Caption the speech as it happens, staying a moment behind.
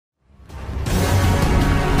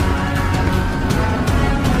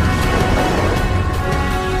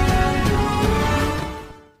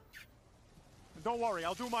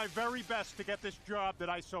my very best to get this job that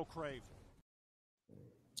I so crave.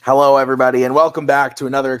 Hello, everybody, and welcome back to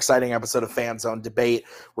another exciting episode of Fanzone Debate.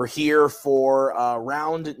 We're here for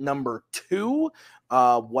round number 2.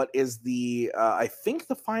 What is the, I think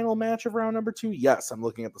the final match of round number 2? Yes, I'm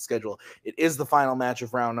looking at the schedule. It is the final match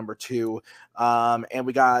of round number 2. And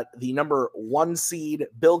we got the number 1 seed,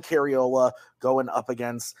 Bill Cariola, going up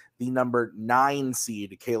against the number 9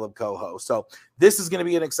 seed, Kaleb Koho. So this is going to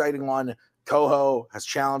be an exciting one. Koho has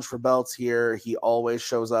challenged for belts here. He always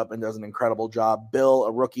shows up and does an incredible job. Bill,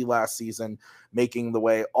 a rookie last season, making the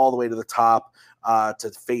way all the way to the top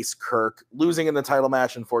to face Kirk, losing in the title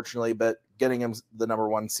match, unfortunately, but getting him the number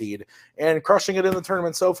 1 seed and crushing it in the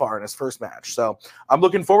tournament so far in his first match. So I'm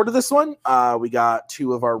looking forward to this one. We got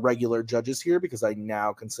 2 of our regular judges here because I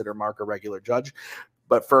now consider Mark a regular judge.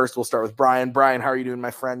 But first, we'll start with Brian. Brian, how are you doing,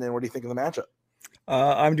 my friend? And what do you think of the matchup?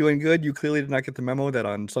 I'm doing good. You clearly did not get the memo that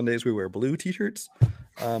on Sundays we wear blue t-shirts.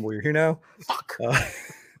 We're here now. Fuck.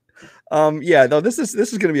 Yeah, though this is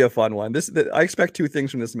going to be a fun one. I expect 2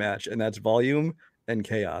 things from this match, and that's volume and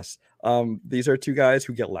chaos. These are 2 guys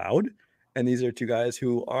who get loud, and these are 2 guys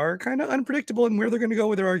who are kind of unpredictable in where they're going to go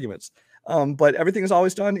with their arguments. But everything is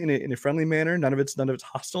always done in a friendly manner. None of it's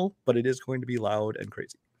hostile, but it is going to be loud and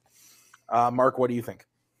crazy. Mark, what do you think?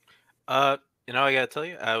 I gotta tell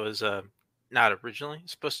you, I was not originally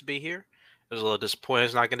supposed to be here. I was a little disappointed I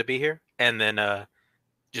was not going to be here, and then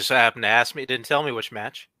just so happened to ask me, didn't tell me which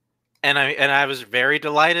match, and I was very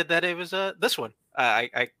delighted that it was this one.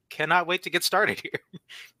 I cannot wait to get started here.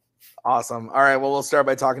 Awesome. All right, well, we'll start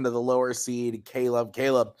by talking to the lower seed, Kaleb.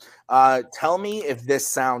 Kaleb, tell me if this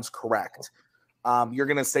sounds correct. You're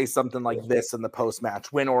gonna say something like this in the post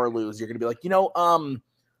match, win or lose. You're gonna be like,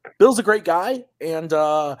 Bill's a great guy, and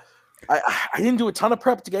I didn't do a ton of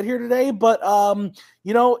prep to get here today, but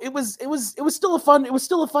it was still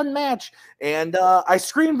a fun match, and I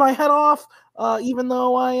screamed my head off, even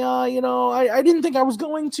though I didn't think I was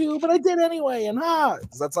going to, but I did anyway. And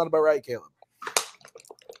does that sound about right, Kaleb?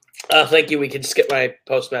 Thank you. We can skip my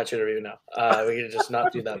post-match interview now. We can just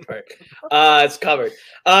not do that part. It's covered.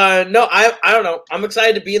 No, I don't know. I'm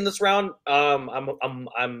excited to be in this round. I'm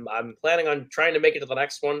planning on trying to make it to the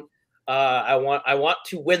next one. I want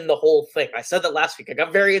to win the whole thing. I said that last week. I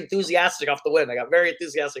got very enthusiastic off the win. I got very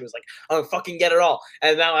enthusiastic. I was like, I'm gonna fucking get it all.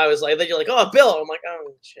 And now I was like, then you're like, oh, Bill. I'm like,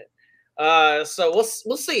 oh shit. So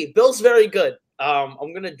we'll see. Bill's very good.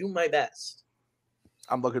 I'm gonna do my best.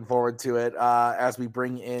 I'm looking forward to it as we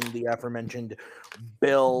bring in the aforementioned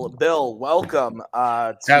Bill. Bill, welcome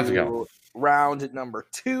to round number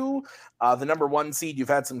 2. The number 1 seed, you've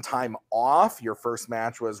had some time off. Your first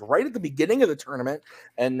match was right at the beginning of the tournament,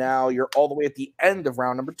 and now you're all the way at the end of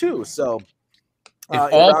round number 2. So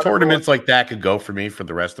if all tournaments like that could go for me for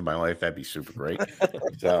the rest of my life, that'd be super great.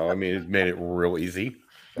 So, I mean, it made it real easy.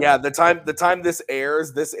 Yeah, the time this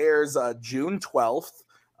airs June 12th.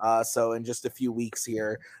 So in just a few weeks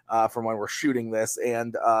here from when we're shooting this,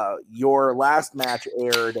 and your last match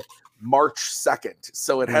aired March 2nd.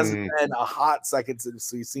 So it hasn't been a hot second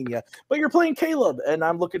since we've seen you, but you're playing Kaleb, and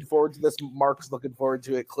I'm looking forward to this. Mark's looking forward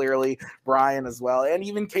to it, clearly. Brian as well, and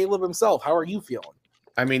even Kaleb himself. How are you feeling?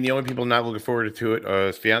 I mean, the only people not looking forward to it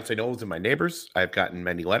is fiance Knowles and my neighbors. I've gotten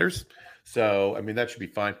many letters, so I mean that should be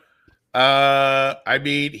fine. I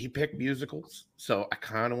mean, he picked musicals, so I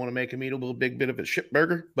kind of want to make him eat a little bit of a shit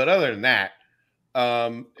burger. But other than that,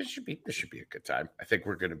 this should be a good time. I think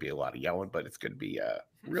we're going to be a lot of yelling, but it's going to be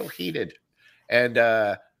real heated and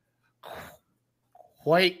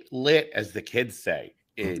quite lit, as the kids say,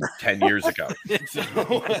 10 years ago.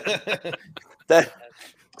 That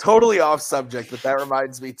totally off subject, but that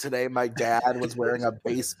reminds me today my dad was wearing a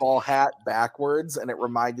baseball hat backwards, and it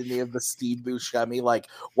reminded me of the Steve Buscemi, like,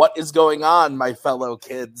 what is going on, my fellow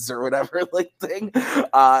kids, or whatever, like, thing.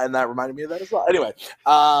 And that reminded me of that as well. Anyway,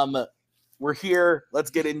 we're here. Let's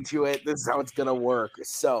get into it. This is how it's going to work.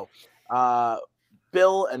 So,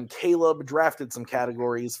 Bill and Kaleb drafted some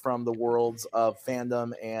categories from the worlds of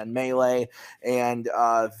fandom and melee, and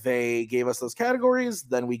they gave us those categories.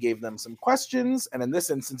 Then we gave them some questions, and in this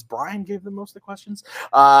instance, Brian gave them most of the questions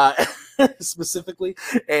specifically,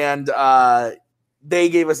 and they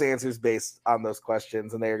gave us answers based on those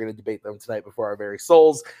questions, and they are going to debate them tonight before our very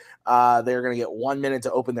souls. They're going to get 1 minute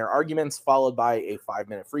to open their arguments, followed by a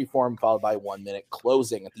 5-minute freeform, followed by 1 minute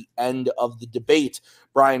closing. At the end of the debate,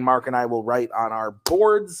 Brian, Mark, and I will write on our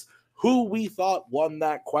boards who we thought won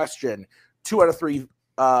that question. 2 out of 3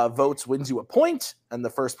 votes wins you a point, and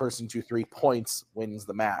the first person to 3 points wins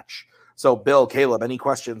the match. So, Bill, Kaleb, any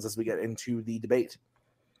questions as we get into the debate?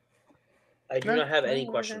 I do not have any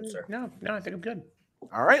questions, sir. No, I think I'm good.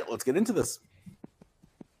 All right, let's get into this.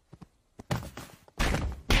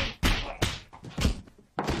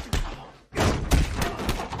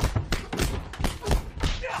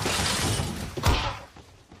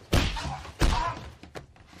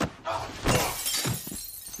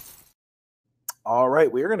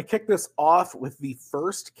 right, we are going to kick this off with the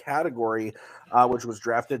first category, which was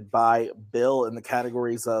drafted by Bill in the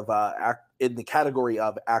categories of category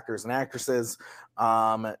of actors and actresses.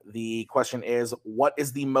 The question is, what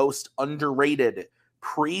is the most underrated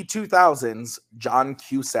pre-2000s John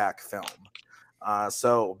Cusack film?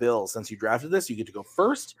 So, Bill, since you drafted this, you get to go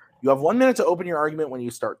first. You have 1 minute to open your argument when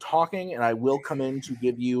you start talking, and I will come in to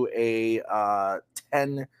give you a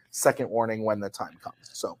 10-second warning when the time comes.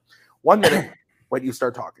 So, 1 minute when you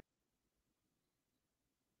start talking.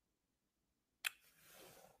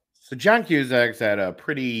 So John Cusack's had a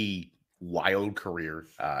pretty wild career.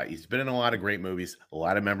 He's been in a lot of great movies, a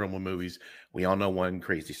lot of memorable movies. We all know One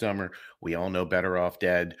Crazy Summer. We all know Better Off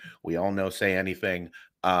Dead. We all know Say Anything.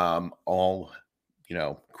 All,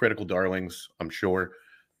 critical darlings, I'm sure.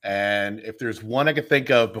 And if there's one I could think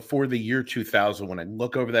of before the year 2000, when I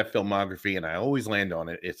look over that filmography and I always land on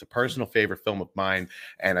it, it's a personal favorite film of mine.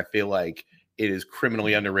 And I feel like it is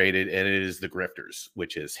criminally underrated, and it is The Grifters,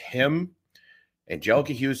 which is him,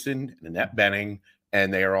 Angelica Houston, and Annette Bening,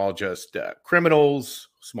 and they are all just criminals,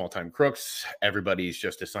 small-time crooks. Everybody's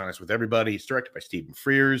just dishonest with everybody. It's directed by Stephen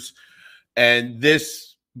Frears, and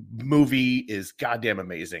this movie is goddamn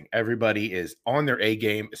amazing. Everybody is on their A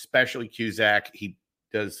game, especially Cusack. He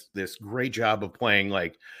does this great job of playing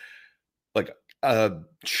like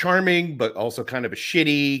charming, but also kind of a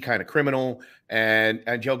shitty kind of criminal. And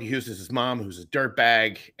Angelica Houston is his mom, who's a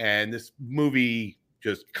dirtbag. And this movie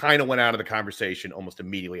just kind of went out of the conversation almost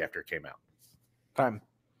immediately after it came out. Time.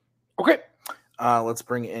 Okay. Let's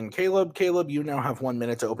bring in Caleb. Caleb, you now have 1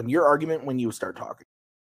 minute to open your argument when you start talking.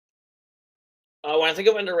 When I think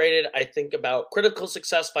of underrated, I think about critical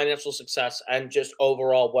success, financial success, and just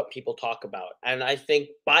overall what people talk about. And I think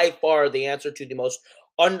by far the answer to the most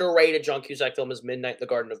underrated John Cusack film is Midnight in the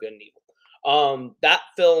Garden of Good and Evil. That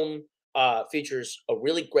film features a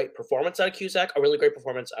really great performance out of Cusack, a really great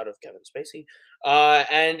performance out of Kevin Spacey,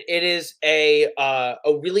 and it is a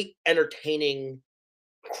really entertaining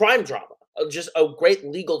crime drama. Just a great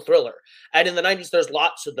legal thriller. And in the 90s, there's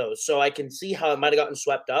lots of those. So I can see how it might have gotten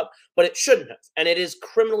swept up, but it shouldn't have. And it is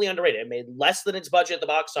criminally underrated. It made less than its budget at the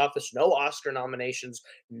box office, no Oscar nominations.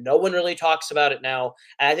 No one really talks about it now.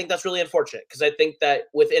 And I think that's really unfortunate, because I think that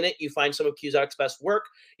within it, you find some of Cusack's best work.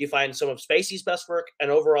 You find some of Spacey's best work. And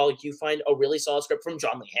overall, you find a really solid script from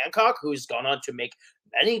John Lee Hancock, who's gone on to make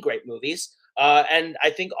many great movies. And I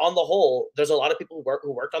think on the whole, there's a lot of people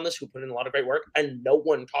who worked on this, who put in a lot of great work, and no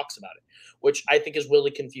one talks about it, which I think is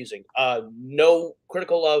really confusing. No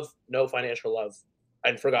critical love, no financial love,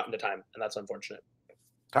 and forgotten to time. And that's unfortunate.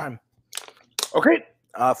 Time. Okay.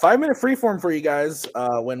 5 minute freeform for you guys.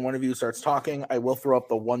 When one of you starts talking, I will throw up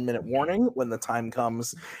the 1 minute warning when the time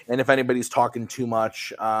comes. And if anybody's talking too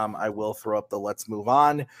much, I will throw up the let's move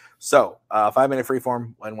on. So 5 minute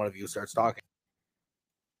freeform when one of you starts talking.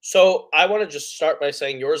 So I want to just start by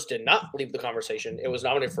saying yours did not leave the conversation. It was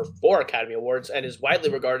nominated for 4 Academy Awards and is widely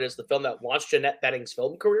regarded as the film that launched Annette Bening's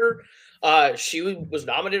film career. She was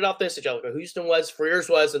nominated off this. Angelica Houston was, Frears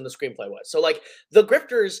was, and the screenplay was. So, The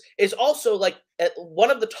Grifters is also, one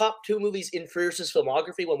of the top 2 movies in Frears'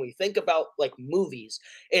 filmography. When we think about, movies,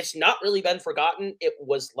 it's not really been forgotten. It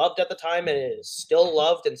was loved at the time, and it is still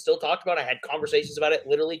loved and still talked about. I had conversations about it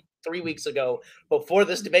literally 3 weeks ago before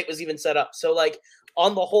this debate was even set up. So,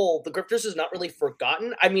 on the whole, The Grifters is not really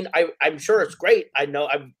forgotten. I mean, I'm sure it's great.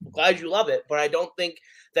 I'm glad you love it, but I don't think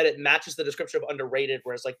that it matches the description of underrated,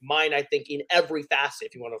 whereas mine, I think in every facet,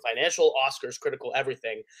 if you want a financial, Oscars, critical,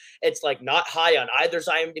 everything, it's not high on either's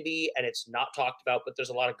IMDb, and it's not talked about, but there's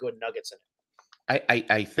a lot of good nuggets in it.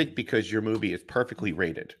 I think because your movie is perfectly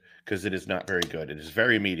rated, because it is not very good. It is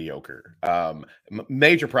very mediocre.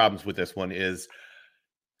 Major problems with this one is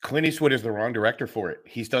Clint Eastwood is the wrong director for it.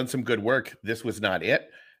 He's done some good work. This was not it.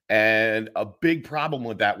 And a big problem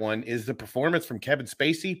with that one is the performance from Kevin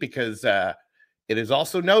Spacey, because it is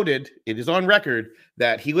also noted, it is on record,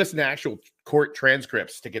 that he listened to actual court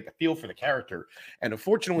transcripts to get the feel for the character. And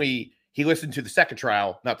unfortunately, he listened to the second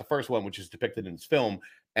trial, not the first one, which is depicted in his film.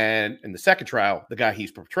 And in the second trial, the guy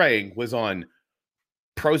he's portraying was on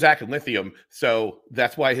Prozac and lithium, so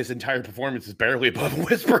that's why his entire performance is barely above a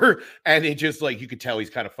whisper, and it just you could tell he's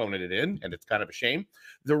kind of phoning it in, and it's kind of a shame.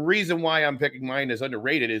 The reason why I'm picking mine as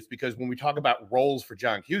underrated is because when we talk about roles for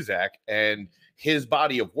John Cusack and his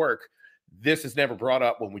body of work, this is never brought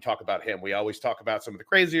up when we talk about him. We always talk about some of the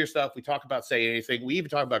crazier stuff. We talk about Say Anything. We even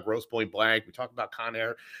talk about Grosse Pointe Blank. We talk about Con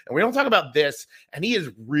Air, and we don't talk about this, and he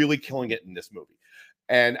is really killing it in this movie.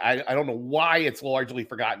 And I don't know why it's largely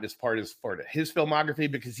forgotten as part of his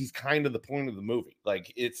filmography, because he's kind of the point of the movie.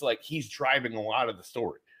 It's he's driving a lot of the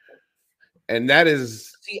story. And that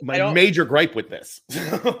is my major gripe with this.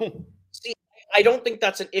 See, I don't think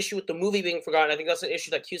that's an issue with the movie being forgotten. I think that's an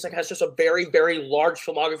issue that Cusack has just a very, very large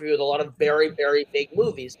filmography with a lot of very, very big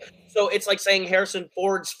movies. So it's like saying Harrison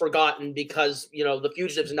Ford's forgotten because, you know, The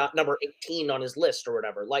Fugitive's not number 18 on his list or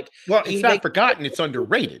whatever. Like, Well, it's not forgotten. It's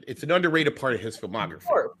underrated. It's an underrated part of his filmography.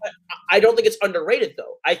 Sure, but I don't think it's underrated,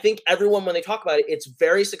 though. I think everyone, when they talk about it, it's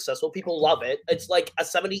very successful. People love it. It's like a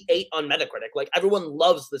 78 on Metacritic. Like, everyone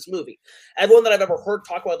loves this movie. Everyone that I've ever heard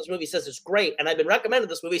talk about this movie says it's great, and I've been recommended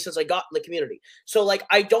this movie since I got in the community. So, like,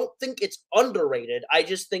 I don't think it's underrated. I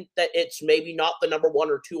just think that it's maybe not the number 1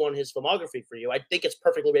 or 2 on his filmography for you. I think it's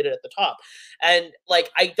perfectly rated at the top. And,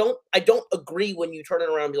 like, I don't agree when you turn it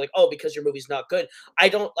around and be like, oh, because your movie's not good. I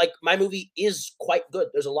don't like, my movie is quite good.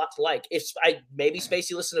 There's a lot to like. If maybe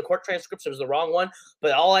Spacey listened to court transcripts, it was the wrong one,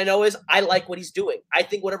 but all I know is I like what he's doing. I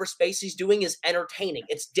think whatever Spacey's doing is entertaining.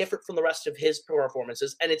 It's different from the rest of his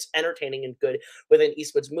performances, and it's entertaining and good within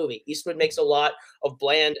Eastwood's movie. Eastwood makes a lot of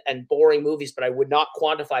bland and boring movies, but I would not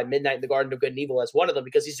quantify Midnight in the Garden of Good and Evil as one of them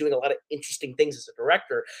because he's doing a lot of interesting things as a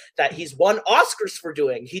director that he's won Oscars for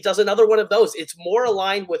doing. He does another one of those. It's more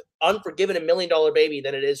aligned with Unforgiven and $1 Million Baby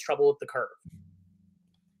than it is Trouble with the Curve.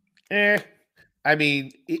 I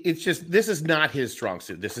mean, it's just, this is not his strong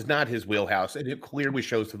suit. This is not his wheelhouse. And it clearly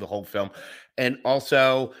shows through the whole film. And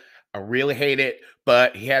also, I really hate it,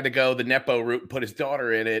 but he had to go the Nepo route and put his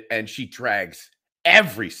daughter in it. And she drags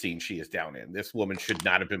every scene she is down in. This woman should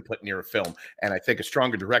not have been put near a film. And I think a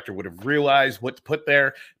stronger director would have realized what to put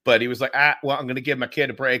there. But he was like, well, I'm going to give my kid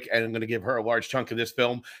a break and I'm going to give her a large chunk of this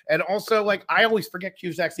film. And also, like, I always forget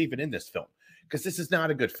Cusack's even in this film, because this is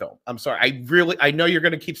not a good film. I'm sorry. I know you're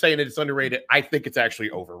going to keep saying that it's underrated. I think it's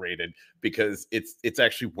actually overrated because it's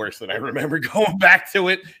actually worse than I remember going back to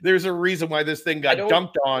it. There's a reason why this thing got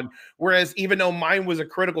dumped on. Whereas even though mine was a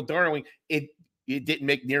critical darling, it didn't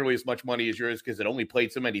make nearly as much money as yours because it only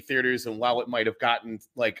played so many theaters. And while it might have gotten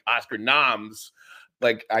like Oscar noms,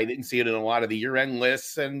 like I didn't see it in a lot of the year-end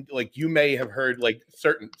lists. And like you may have heard like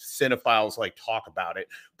certain cinephiles like talk about it.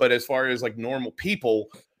 But as far as like normal people,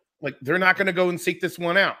 like they're not going to go and seek this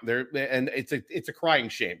one out. And it's a crying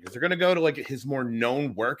shame because they're going to go to like his more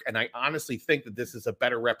known work. And I honestly think that this is a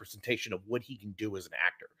better representation of what he can do as an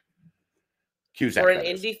actor. Cusack, for an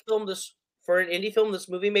indie film, this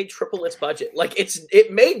movie made triple its budget. Like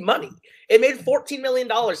it made money. It made $14 million.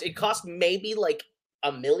 It cost maybe like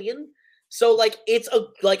 $1 million. So like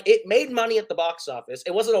it made money at the box office.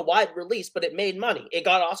 It wasn't a wide release, but it made money. It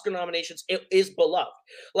got Oscar nominations. It is beloved.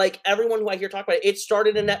 Like everyone who I hear talk about it, it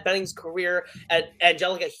started Annette Bening's career at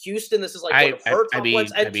Angelica Houston. This is like one of her top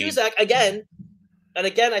ones. And Cusack again. And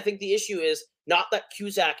again, I think the issue is not that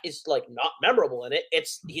Cusack is like not memorable in it.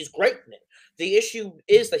 It's he's great in it. The issue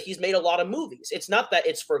is that he's made a lot of movies. It's not that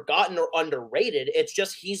it's forgotten or underrated. It's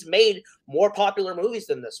just he's made more popular movies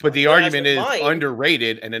than this. But the argument is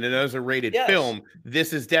underrated, and in an underrated film,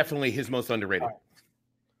 this is definitely his most underrated.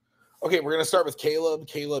 Okay, we're going to start with Caleb.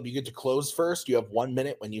 Caleb, you get to close first. You have 1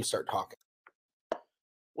 minute when you start talking.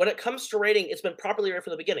 When it comes to rating, it's been properly rated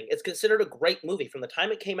from the beginning. It's considered a great movie from the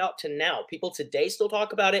time it came out to now. People today still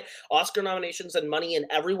talk about it. Oscar nominations and money in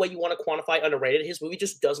every way you want to quantify underrated. His movie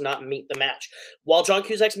just does not meet the match. While John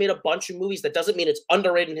Cusack's made a bunch of movies, that doesn't mean it's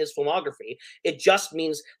underrated in his filmography. It just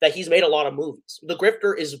means that he's made a lot of movies. The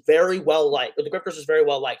Grifter is very well liked. The Grifters is very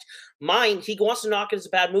well liked. Mine, he wants to knock it as a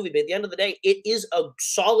bad movie, but at the end of the day, it is a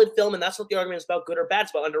solid film, and that's what the argument is about good or bad.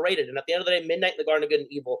 It's about underrated. And at the end of the day, Midnight in the Garden of Good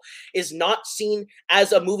and Evil is not seen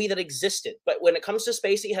as a movie that existed. But when it comes to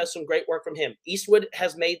Spacey, it has some great work from him. Eastwood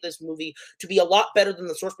has made this movie to be a lot better than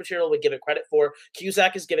the source material would give it credit for.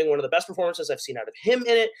 Cusack is giving one of the best performances I've seen out of him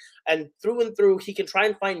in it. And through, he can try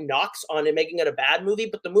and find knocks on it, making it a bad movie.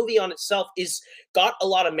 But the movie on itself is got a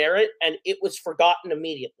lot of merit, and it was forgotten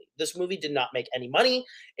immediately. This movie did not make any money.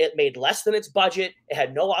 It made less than its budget. It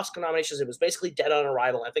had no Oscar nominations. It was basically dead on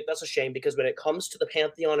arrival. I think that's a shame because when it comes to the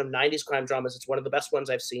pantheon of 90s crime dramas, it's one of the best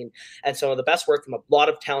ones I've seen and some of the best work from a lot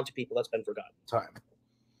of talented people that's been forgotten. Time.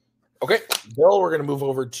 Okay, Bill, we're going to move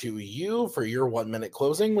over to you for your 1 minute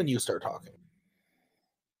closing when you start talking.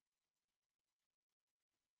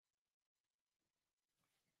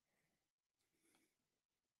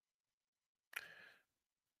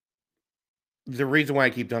 The reason why I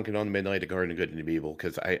keep dunking on the Midnight in the Garden of Good and Evil,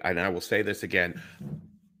 because I will say this again,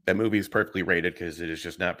 that movie is perfectly rated because it is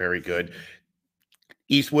just not very good.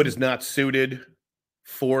 Eastwood is not suited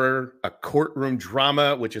for a courtroom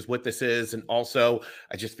drama, which is what this is. And also,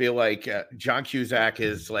 I just feel like John Cusack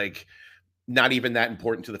is like not even that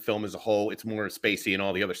important to the film as a whole. It's more Spacey and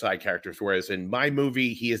all the other side characters. Whereas in my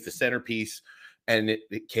movie, he is the centerpiece. And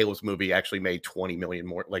Caleb's movie actually made 20 million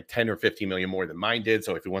more, like 10 or 15 million more than mine did.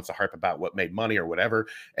 So if he wants to harp about what made money or whatever,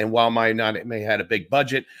 and while mine it may had a big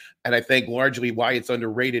budget, and I think largely why it's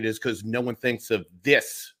underrated is because no one thinks of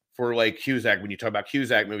this for like Cusack. When you talk about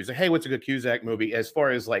Cusack movies, like, hey, what's a good Cusack movie? As far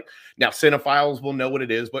as like, now cinephiles will know what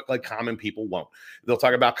it is, but like common people won't. They'll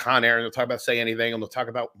talk about Con Air, and they'll talk about Say Anything, and they'll talk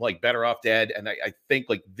about like Better Off Dead. And I think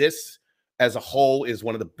like this as a whole is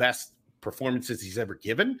one of the best performances he's ever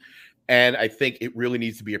given. And I think it really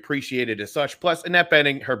needs to be appreciated as such. Plus, Annette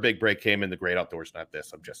Bening, her big break came in The Great Outdoors, not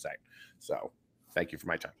this. I'm just saying. So thank you for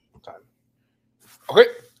my time. Okay.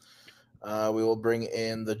 We will bring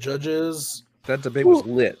in the judges. That debate was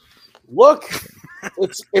lit. Look,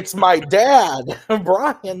 it's my dad,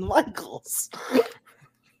 Brian Michaels.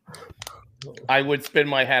 I would spin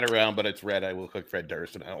my hat around, but it's red. I will cook Fred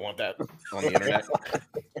Durst, and I don't want that on the internet.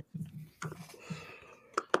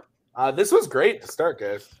 This was great to start,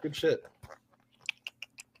 guys. Good shit.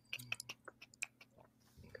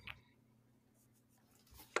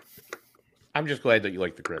 I'm just glad that you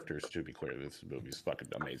like The Grifters, to be clear. This movie's fucking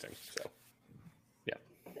amazing. So, yeah.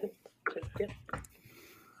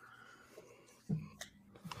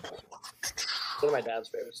 One of my dad's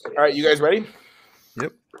favorites. All right, you guys ready?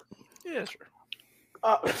 Yep. Yeah, sure.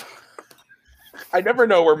 I never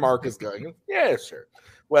know where Mark is going. Yeah, sure.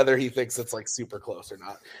 Whether he thinks it's like super close or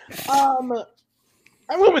not.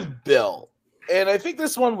 I went with Bill, and I think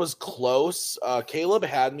this one was close. Caleb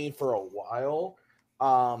had me for a while,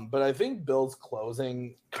 but I think Bill's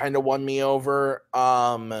closing kind of won me over.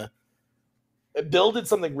 Bill did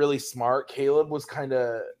something really smart. Caleb was kind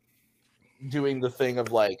of doing the thing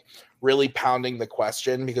of like really pounding the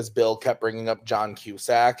question because Bill kept bringing up John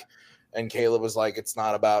Cusack. And Caleb was like, it's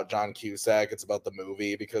not about John Cusack. It's about the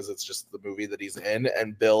movie because it's just the movie that he's in.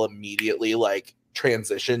 And Bill immediately like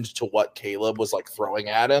transitioned to what Caleb was like throwing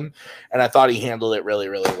at him. And I thought he handled it really,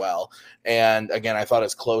 really well. And again, I thought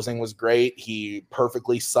his closing was great. He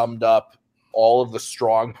perfectly summed up all of the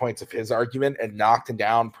strong points of his argument and knocked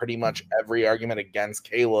down pretty much every argument against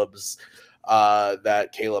Caleb's that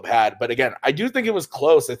Caleb had. But again, I do think it was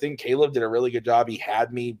close. I think Caleb did a really good job. He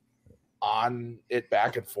had me on it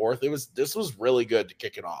back and forth. This was really good to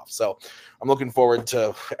kick it off. So I'm looking forward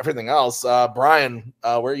to everything else. Brian,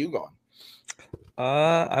 where are you going?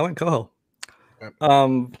 I went Koho.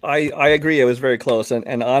 I agree. It was very close.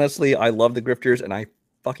 And honestly, I love The Grifters and I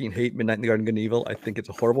fucking hate Midnight in the Garden of Good and Evil. I think it's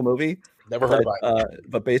a horrible movie. Never heard about it.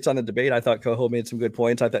 But based on the debate, I thought Koho made some good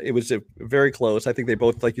points. I thought it was very close. I think they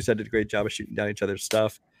both, like you said, did a great job of shooting down each other's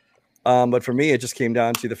stuff. But for me, it just came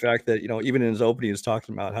down to the fact that, even in his opening, he was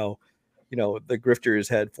talking about how, the Grifters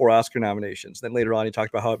had 4 Oscar nominations. Then later on, he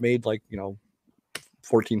talked about how it made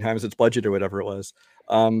 14 times its budget or whatever it was.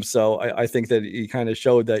 So I think that he kind of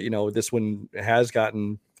showed that, this one has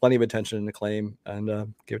gotten plenty of attention and acclaim, and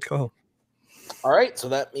give it to Koho. All right. So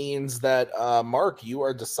that means that, Mark, you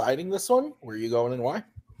are deciding this one. Where are you going and why?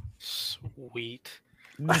 Sweet.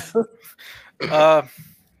 Yeah, I'm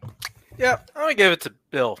gonna give it to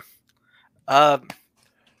Bill.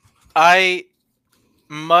 I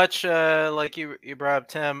much like you brought up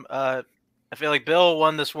Tim. I feel like Bill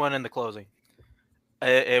won this one in the closing.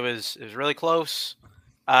 It was really close.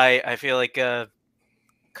 I feel like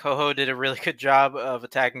Koho did a really good job of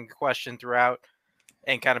attacking the question throughout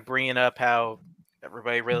and kind of bringing up how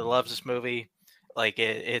everybody really loves this movie. Like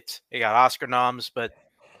it got Oscar noms, but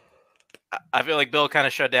I feel like Bill kind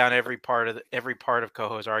of shut down every part of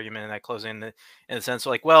Koho's argument in that closing in the sense of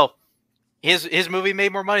like, well, his movie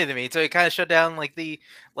made more money than me, so it kind of shut down the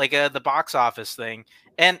box office thing.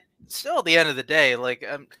 And still, at the end of the day, like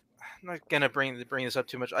I'm not gonna bring this up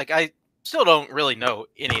too much. Like I still don't really know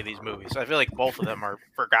any of these movies. I feel like both of them are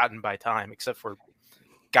forgotten by time, except for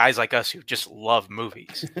guys like us who just love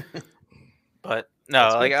movies. But no,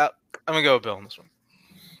 I'm gonna go with Bill on this one.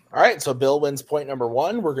 All right, so Bill wins point number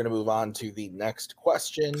 1. We're going to move on to the next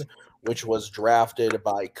question, which was drafted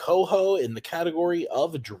by Koho in the category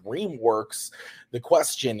of DreamWorks. The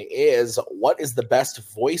question is, what is the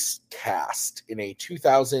best voice cast in a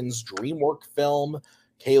 2000s DreamWorks film?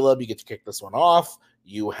 Caleb, you get to kick this one off.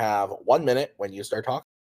 You have 1 minute when you start talking.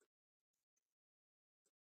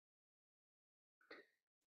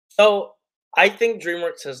 So I think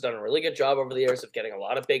DreamWorks has done a really good job over the years of getting a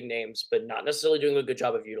lot of big names, but not necessarily doing a good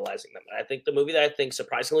job of utilizing them. And I think the movie that I think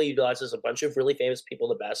surprisingly utilizes a bunch of really famous people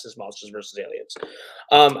the best is Monsters vs. Aliens.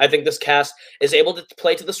 I think this cast is able to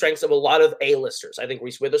play to the strengths of a lot of A-listers. I think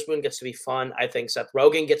Reese Witherspoon gets to be fun. I think Seth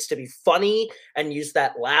Rogen gets to be funny and use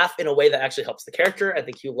that laugh in a way that actually helps the character. I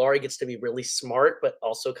think Hugh Laurie gets to be really smart, but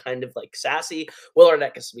also kind of like sassy. Will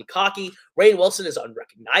Arnett gets to be cocky. Rainn Wilson is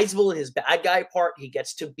unrecognizable in his bad guy part. He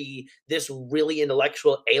gets to be this really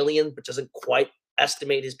intellectual alien, but doesn't quite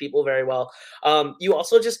estimate his people very well. You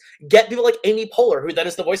also just get people like Amy Poehler, who then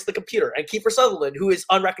is the voice of the computer, and Kiefer Sutherland, who is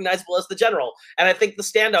unrecognizable as the general. And I think the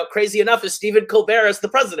standout, crazy enough, is Stephen Colbert as the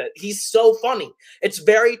president. He's so funny. It's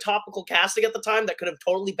very topical casting at the time that could have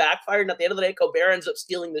totally backfired. And at the end of the day, Colbert ends up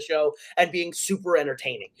stealing the show and being super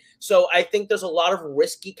entertaining. So I think there's a lot of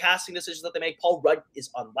risky casting decisions that they make. Paul Rudd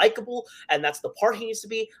is unlikable, and that's the part he needs to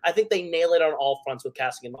be. I think they nail it on all fronts with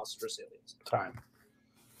casting and Monsters Aliens. Time.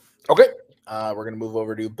 Okay. We're going to move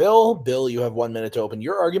over to Bill. Bill, you have 1 minute to open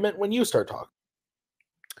your argument when you start talking.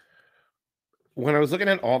 When I was looking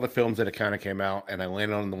at all the films that it kind of came out, and I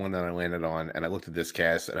landed on the one that I landed on, and I looked at this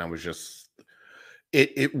cast, and I was just,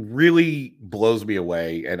 it really blows me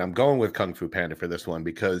away. And I'm going with Kung Fu Panda for this one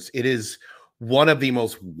because it is one of the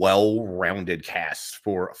most well-rounded casts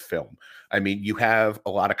for a film. I mean, you have a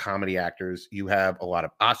lot of comedy actors, you have a lot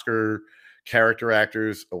of Oscar character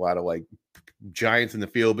actors, a lot of like giants in the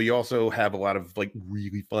field, but you also have a lot of like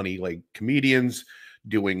really funny like comedians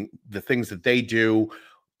doing the things that they do.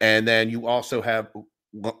 And then you also have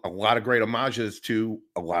a lot of great homages to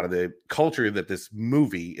a lot of the culture that this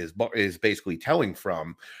movie is basically telling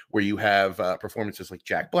from, where you have performances like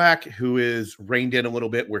Jack Black, who is reined in a little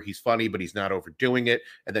bit, where he's funny, but he's not overdoing it.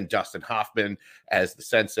 And then Dustin Hoffman as the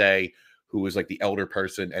sensei, who is like the elder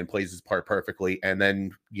person and plays his part perfectly. And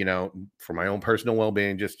then, you know, for my own personal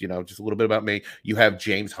well-being, just a little bit about me, you have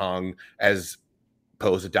James Hong as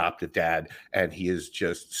Poe's adoptive dad, and he is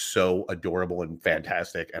just so adorable and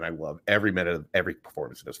fantastic. And I love every minute of every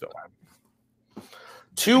performance in this film.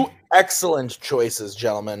 Two excellent choices,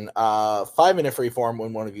 gentlemen. 5 minute free form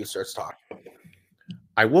when one of you starts talking.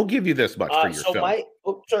 I will give you this much for your film.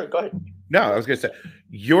 Sorry, go ahead. No, I was going to say,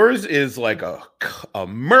 yours is like a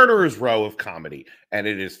murderer's row of comedy, and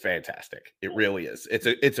it is fantastic. It really is.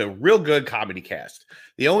 It's a real good comedy cast.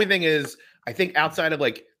 The only thing is, I think outside of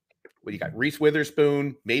like, you got Reese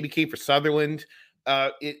Witherspoon, maybe Kiefer Sutherland,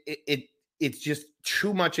 it's just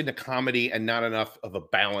too much into comedy and not enough of a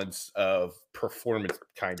balance of performance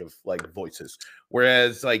kind of like voices.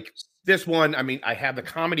 Whereas like this one, I mean, I have the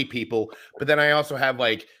comedy people, but then I also have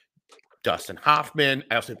like Dustin Hoffman.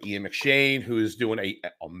 I also have Ian McShane, who is doing an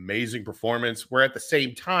amazing performance. Where at the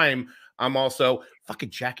same time, I'm also fucking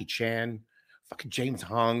Jackie Chan, fucking James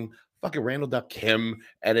Hong, fucking Randall Duck Kim,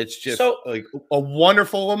 and it's just like a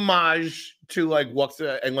wonderful homage to like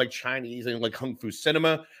and like Chinese and like Kung Fu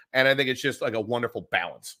cinema. And I think it's just like a wonderful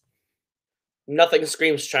balance. Nothing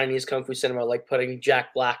screams Chinese Kung Fu cinema like putting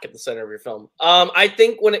Jack Black at the center of your film. I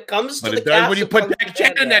think when it comes to the cast, when you put Jackie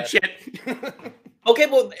Chan in that shit. Okay,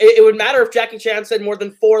 well, it would matter if Jackie Chan said more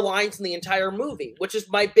than 4 lines in the entire movie, which is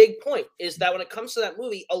my big point, is that when it comes to that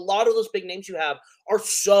movie, a lot of those big names you have are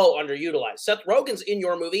so underutilized. Seth Rogen's in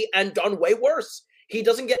your movie and done way worse. He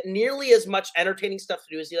doesn't get nearly as much entertaining stuff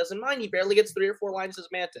to do as he does in mine. He barely gets 3 or 4 lines as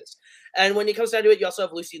Mantis. And when it comes down to it, you also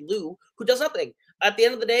have Lucy Liu, who does nothing. At the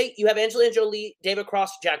end of the day, you have Angelina Jolie, David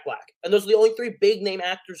Cross, Jack Black. And those are the only 3 big name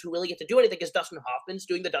actors who really get to do anything, because Dustin Hoffman's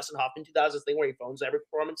doing the Dustin Hoffman 2000s thing where he phones every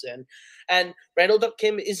performance in. And Randall Duck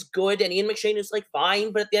Kim is good, and Ian McShane is like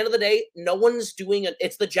fine. But at the end of the day, no one's doing it.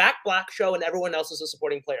 It's the Jack Black show, and everyone else is a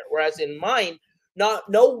supporting player. Whereas in mine, no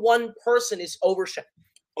one person is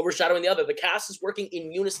overshadowing the other. The cast is working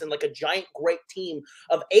in unison like a giant, great team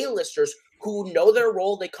of A-listers who know their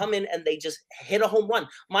role. They come in and they just hit a home run.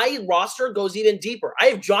 My roster goes even deeper. I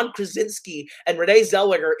have John Krasinski and Renee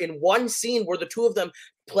Zellweger in one scene where the two of them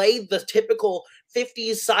play the typical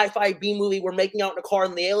 50s sci-fi B-movie. We're making out in a car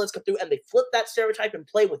and the aliens come through, and they flip that stereotype and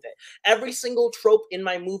play with it. Every single trope in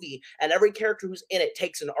my movie and every character who's in it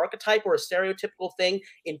takes an archetype or a stereotypical thing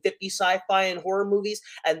in 50 sci-fi and horror movies,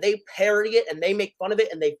 and they parody it and they make fun of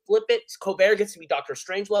it and they flip it. Colbert gets to be Dr.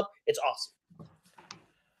 Strangelove. It's awesome.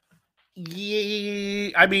 Yeah,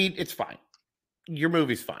 I mean, it's fine. Your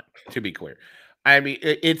movie's fine, to be clear. I mean,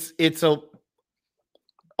 it's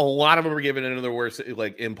a lot of them are giving it another worse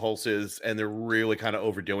like impulses, and they're really kind of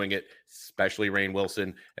overdoing it, especially Rainn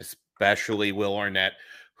Wilson, especially Will Arnett,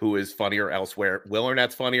 who is funnier elsewhere. Will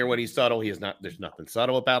Arnett's funnier when he's subtle. He is not, there's nothing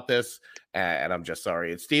subtle about this. And I'm just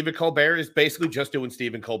sorry. And Stephen Colbert is basically just doing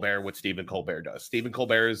Stephen Colbert, what Stephen Colbert does. Stephen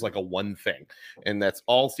Colbert is like a one thing, and that's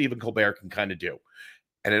all Stephen Colbert can kind of do.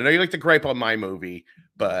 And I know you like to gripe on my movie,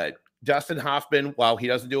 but Dustin Hoffman, while he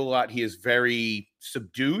doesn't do a lot, he is very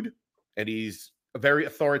subdued, and he's very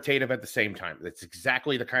authoritative at the same time. That's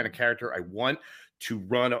exactly the kind of character I want to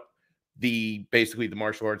run basically the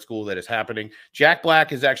martial arts school that is happening. Jack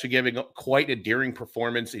Black is actually giving quite an endearing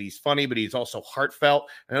performance, and he's funny, but he's also heartfelt.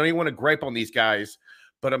 And I don't even want to gripe on these guys,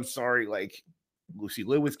 but I'm sorry, like Lucy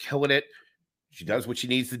Liu is killing it. She does what she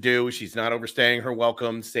needs to do. She's not overstaying her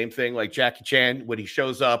welcome. Same thing like Jackie Chan. When he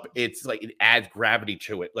shows up, it's like it adds gravity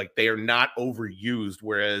to it. Like they are not overused.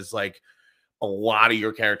 Whereas like a lot of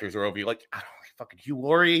your characters are over. You like, I don't know, fucking Hugh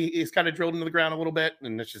Laurie is kind of drilled into the ground a little bit,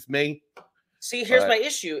 and that's just me. See, here's my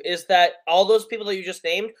issue is that all those people that you just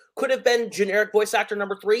named could have been generic voice actor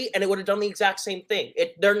number 3, and it would have done the exact same thing.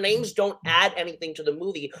 Their names don't add anything to the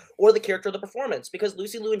movie or the character of the performance because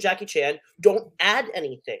Lucy Liu and Jackie Chan don't add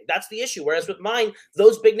anything. That's the issue. Whereas with mine,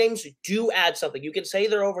 those big names do add something. You can say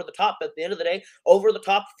they're over the top, but at the end of the day, over the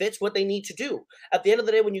top fits what they need to do. At the end of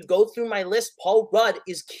the day, when you go through my list, Paul Rudd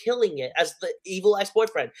is killing it as the evil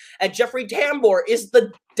ex-boyfriend, and Jeffrey Tambor is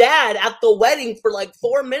the dad at the wedding for like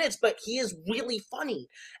 4 minutes, but he is really funny.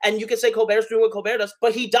 And you can say Colbert's doing what Colbert does,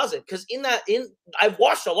 but he doesn't, because I've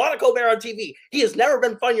watched a lot of Colbert on TV. He has never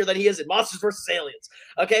been funnier than he is in Monsters vs. Aliens.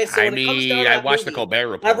 Okay, so when it comes down to I watched the Colbert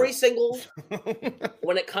Report. Every single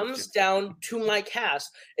when it comes down to my cast,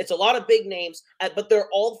 it's a lot of big names, but they're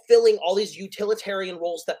all filling all these utilitarian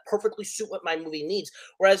roles that perfectly suit what my movie needs.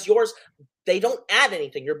 Whereas yours, they don't add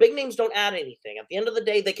anything. Your big names don't add anything. At the end of the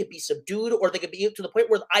day, they could be subdued, or they could be to the point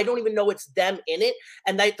where I don't even know it's them in it.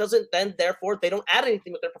 And that doesn't then, therefore, they don't add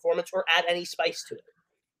anything with their performance or add any spice to it.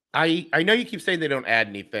 I know you keep saying they don't add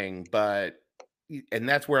anything, and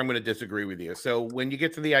that's where I'm going to disagree with you. So when you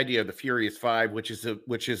get to the idea of the Furious Five, which is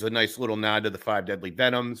a nice little nod to the 5 Deadly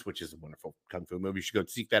Venoms, which is a wonderful kung fu movie, you should go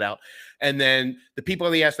seek that out. And then the people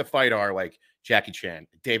that he has to fight are like Jackie Chan,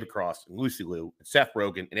 David Cross, and Lucy Liu, and Seth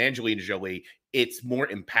Rogen, and Angelina Jolie. It's more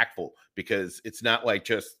impactful because it's not like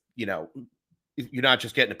just, you're not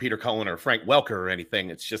just getting a Peter Cullen or Frank Welker or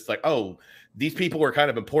anything. It's just like, oh, these people are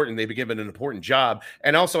kind of important. They've been given an important job.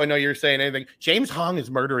 And also, I know you're saying anything. James Hong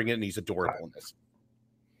is murdering it, and he's adorable in this.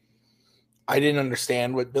 I didn't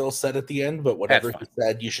understand what Bill said at the end, but whatever he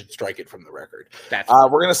said, you should strike it from the record. We're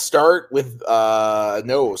going to start with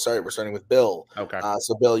we're starting with Bill. Okay.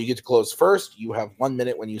 So Bill, you get to close first. You have 1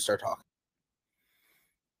 minute when you start talking.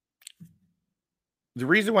 The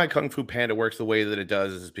reason why Kung Fu Panda works the way that it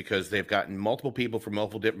does is because they've gotten multiple people from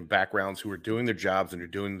multiple different backgrounds who are doing their jobs and are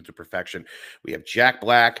doing it to perfection. We have Jack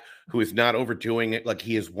Black, who is not overdoing it like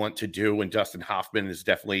he is wont to do, and Dustin Hoffman is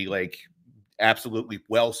definitely like absolutely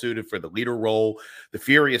well suited for the leader role. The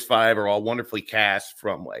Furious Five are all wonderfully cast,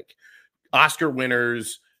 from like Oscar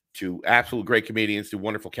winners to absolute great comedians to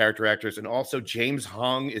wonderful character actors. And also James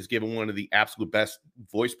Hong is given one of the absolute best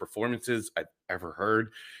voice performances I've ever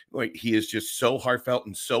heard. Like, he is just so heartfelt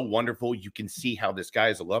and so wonderful. You can see how this guy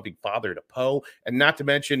is a loving father to Poe, and not to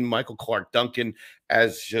mention Michael Clark Duncan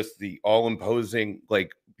as just the all-imposing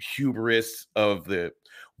like hubris of the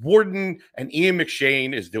Warden. And Ian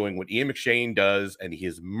McShane is doing what Ian McShane does, and he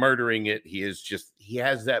is murdering it. He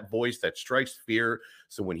has that voice that strikes fear.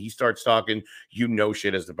 So when he starts talking,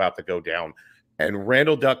 shit is about to go down. And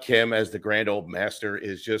Randall Duck Kim as the Grand Old Master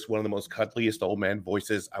is just one of the most cuddliest old man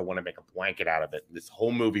voices. I want to make a blanket out of it. This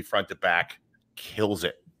whole movie, front to back, kills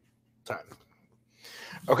it. Time.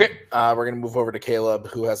 Okay, we're going to move over to Caleb,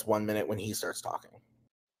 who has 1 minute when he starts talking.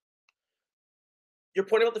 Your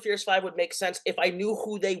point about the Furious Five would make sense if I knew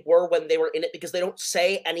who they were when they were in it, because they don't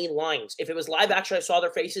say any lines. If it was live action, I saw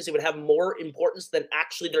their faces, it would have more importance than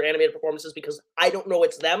actually their animated performances, because I don't know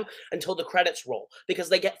it's them until the credits roll, because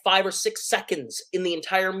they get 5 or 6 seconds in the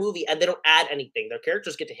entire movie and they don't add anything. Their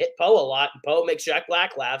characters get to hit Poe a lot, and Poe makes Jack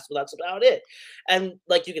Black laugh, so that's about it. And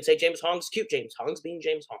like you could say, James Hong's cute. James Hong's being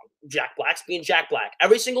James Hong. Jack Black's being Jack Black.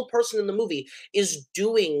 Every single person in the movie is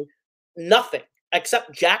doing nothing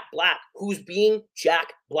except Jack Black, who's being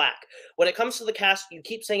Jack Black. When it comes to the cast, you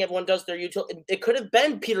keep saying everyone does their utility. It could have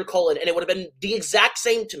been Peter Cullen, and it would have been the exact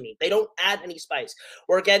same to me. They don't add any spice.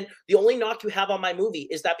 Or again, the only knock you have on my movie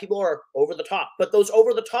is that people are over the top. But those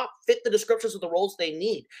over the top fit the descriptions of the roles they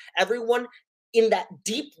need. Everyone in that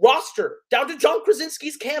deep roster, down to John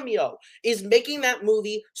Krasinski's cameo, is making that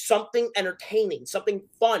movie something entertaining, something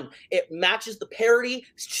fun. It matches the parody,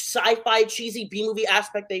 sci-fi, cheesy B-movie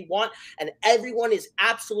aspect they want, and everyone is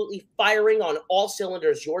absolutely firing on all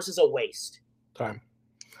cylinders. Yours is a waste. Time.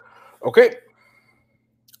 Okay.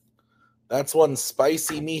 That's one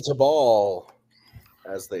spicy meatball,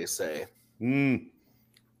 as they say. And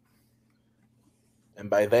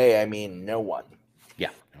by they, I mean no one.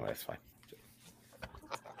 Yeah, no, that's fine.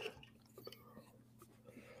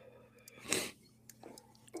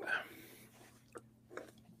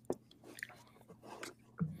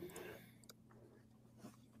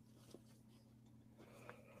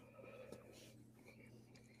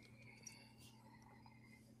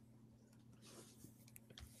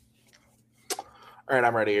 All right,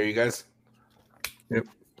 I'm ready. Are you guys? Yep.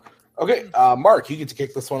 Okay, Mark, you get to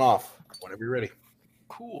kick this one off whenever you're ready.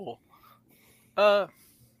 Cool.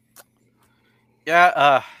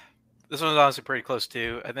 Yeah. This one's honestly pretty close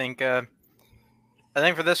too. I think for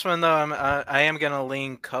this one though, I am gonna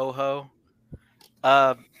lean Koho.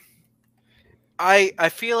 I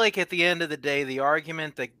feel like at the end of the day, the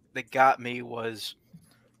argument that got me was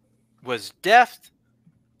depth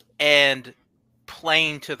and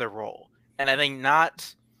playing to the role, and I think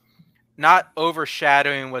not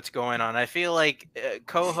overshadowing what's going on. I feel like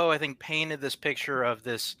Koho, I think, painted this picture of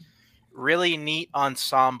this really neat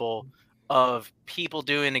ensemble of people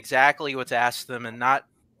doing exactly what's asked of them and not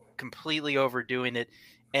completely overdoing it,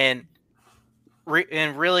 and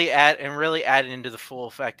really add into the full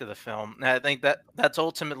effect of the film. And I think that's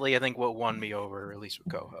ultimately, I think, what won me over, at least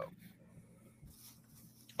with Koho.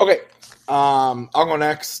 Okay, I'll go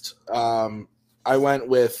next. I went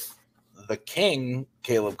with the King,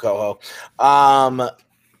 Kaleb Koho.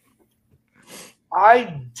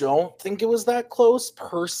 I don't think it was that close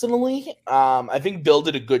personally. I think Bill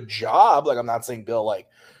did a good job. Like, I'm not saying Bill like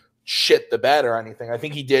shit the bed or anything. I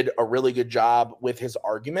think he did a really good job with his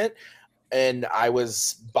argument, and I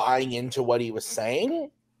was buying into what he was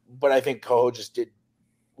saying. But I think Koho just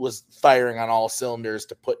was firing on all cylinders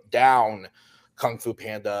to put down Kung Fu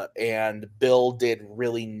Panda, and Bill did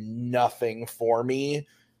really nothing for me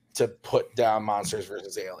to put down Monsters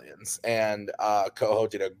vs. Aliens. And Koho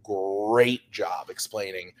did a great job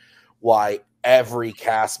explaining why every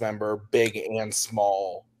cast member, big and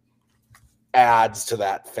small, adds to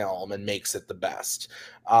that film and makes it the best.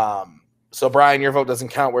 So, Brian, your vote doesn't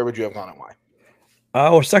count. Where would you have gone and why?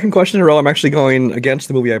 Second question in a row. I'm actually going against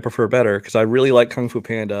the movie I prefer better because I really like Kung Fu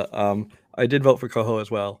Panda. I did vote for Koho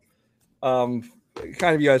as well.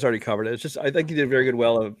 Kind of, you guys already covered it. It's just, I think he did a very good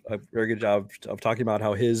job of talking about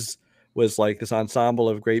how his was like this ensemble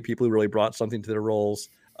of great people who really brought something to their roles,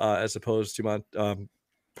 as opposed to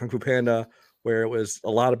Kung Fu Panda, where it was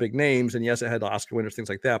a lot of big names, and yes, it had Oscar winners, things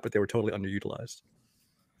like that, but they were totally underutilized.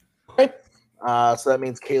 Okay, so that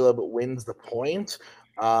means Kaleb wins the point,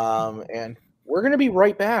 and we're going to be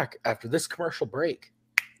right back after this commercial break.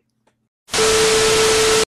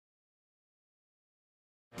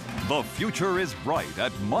 The future is bright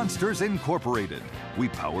at Monsters Incorporated. We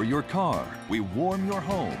power your car, we warm your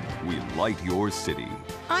home, we light your city.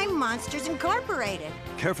 I'm Monsters Incorporated.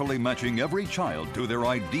 Carefully matching every child to their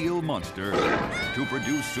ideal monster to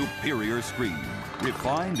produce superior scream,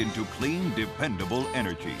 refined into clean, dependable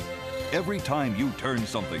energy. Every time you turn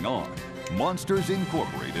something on, Monsters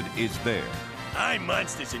Incorporated is there. I'm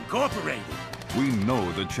Monsters Incorporated. We know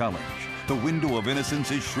the challenge. The window of innocence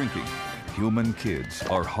is shrinking. Human kids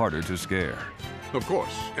are harder to scare. Of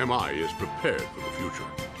course, MI is prepared for the future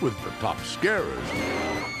with the top scarers,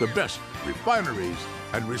 the best refineries,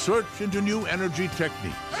 and research into new energy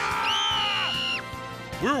techniques.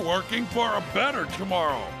 We're working for a better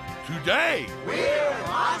tomorrow. Today. We're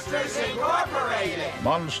Monsters Incorporated.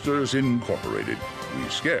 Monsters Incorporated. We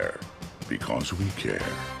scare because we care.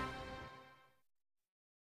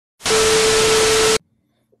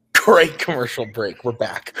 Great commercial break. We're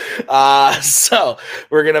back. So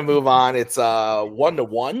we're going to move on. It's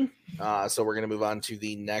 1-1. So we're going to move on to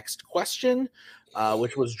the next question,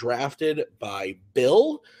 which was drafted by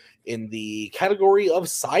Bill in the category of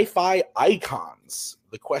sci-fi icons.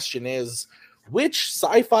 The question is, which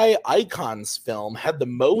sci-fi icons film had the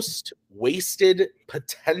most wasted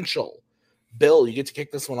potential? Bill, you get to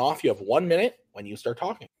kick this one off. You have 1 minute when you start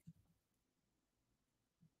talking.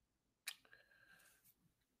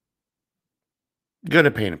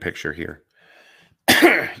 Gonna paint a picture here.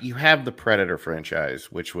 You have the Predator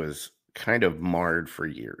franchise, which was kind of marred for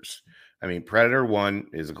years. I mean, Predator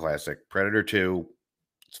 1 is a classic. Predator 2,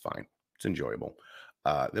 it's fine. It's enjoyable.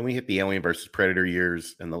 Then we hit the Alien versus Predator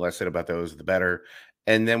years, and the less said about those, the better.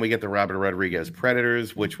 And then we get the Robert Rodriguez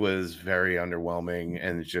Predators, which was very underwhelming,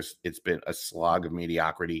 and it's been a slog of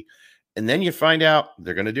mediocrity. And then you find out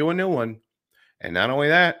they're going to do a new one. And not only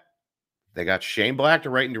that, they got Shane Black to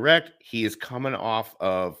write and direct. He is coming off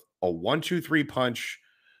of a 1-2-3 punch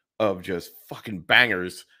of just fucking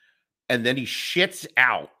bangers. And then he shits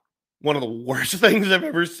out one of the worst things I've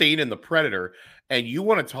ever seen in The Predator. And you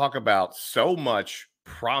want to talk about so much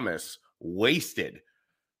promise wasted.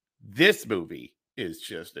 This movie is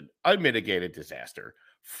just an unmitigated disaster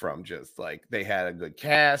from just like, they had a good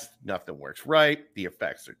cast, nothing works right, the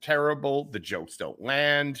effects are terrible, the jokes don't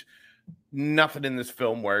land, nothing in this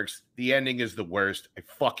film works, the ending is the worst. I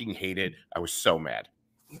fucking hate it. I was so mad.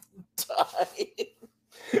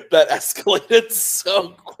 That escalated so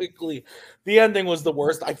quickly. The ending was the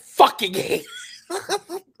worst. I fucking hate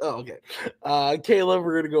it. Oh, okay. Kaleb,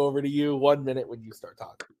 we're going to go over to you. 1 minute when you start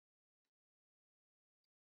talking.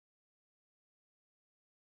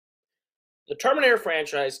 The Terminator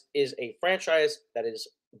franchise is a franchise that is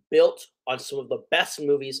built on some of the best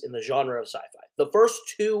movies in the genre of sci-fi. The first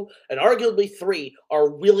 2 and arguably 3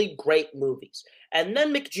 are really great movies. And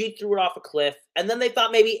then McG threw it off a cliff, and then they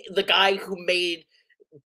thought maybe the guy who made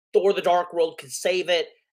Thor: The Dark World could save it.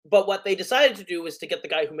 But what they decided to do was to get the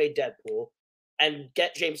guy who made Deadpool and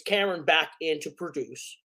get James Cameron back in to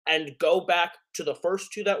produce and go back to the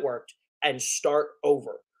first 2 that worked and start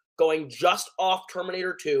over, going just off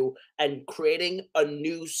Terminator 2 and creating a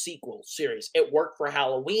new sequel series. It worked for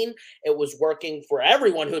Halloween. It was working for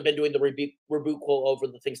everyone who had been doing the reboot over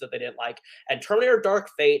the things that they didn't like. And Terminator Dark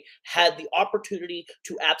Fate had the opportunity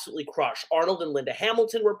to absolutely crush. Arnold and Linda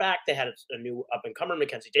Hamilton were back. They had a new up-and-comer,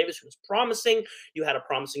 Mackenzie Davis, who was promising. You had a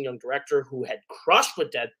promising young director who had crushed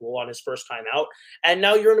with Deadpool on his first time out. And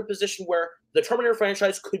now you're in a position where the Terminator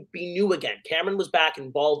franchise could be new again. Cameron was back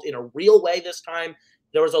involved in a real way this time.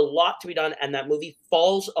 There was a lot to be done, and that movie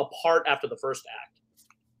falls apart after the first act.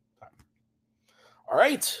 All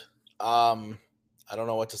right. I don't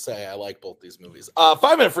know what to say. I like both these movies.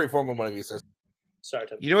 5-minute freeform with one of you, sir. Sorry,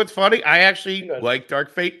 Tim. You know what's funny? I actually like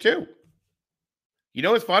Dark Fate too. You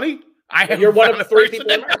know what's funny? You're one of the 3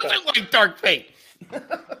 people in America that doesn't like Dark Fate.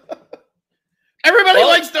 Everybody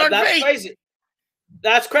likes Dark Fate. Crazy.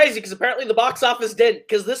 That's crazy because apparently the box office didn't,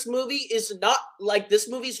 because this movie is not this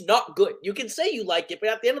movie's not good. You can say you like it, but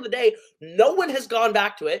at the end of the day, no one has gone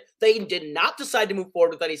back to it. They did not decide to move forward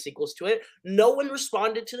with any sequels to it. No one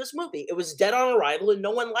responded to this movie. It was dead on arrival and no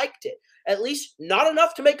one liked it. At least not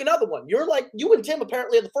enough to make another one. You and Tim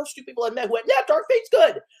apparently are the first 2 people I met who went, yeah, Dark Fate's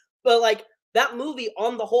good. But that movie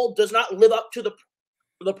on the whole does not live up to the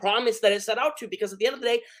promise that it set out to, because at the end of the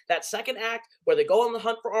day, that second act where they go on the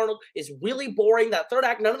hunt for Arnold is really boring. That third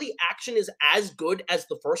act, none of the action is as good as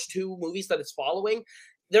the first 2 movies that it's following.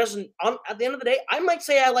 At the end of the day, I might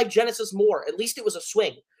say I like Genesis more. At least it was a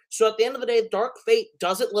swing. So at the end of the day, Dark Fate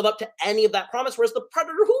doesn't live up to any of that promise, whereas the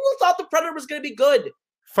Predator, who thought the Predator was going to be good?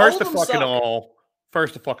 First of fucking all,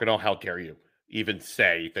 how dare you even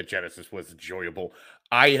say that Genesis was enjoyable?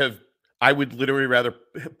 I would literally rather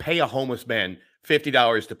pay a homeless man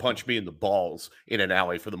 $50 to punch me in the balls in an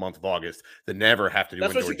alley for the month of August than never have to do.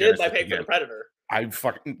 That's what you did by paying for the Predator.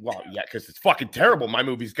 Because it's fucking terrible. My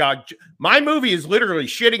movie is literally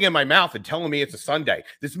shitting in my mouth and telling me it's a Sunday.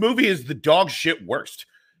 This movie is the dog shit worst.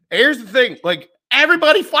 Here's the thing,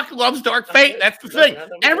 everybody fucking loves Dark Fate. That's the thing.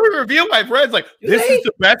 Every review I've read is this is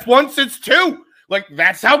the best one since 2.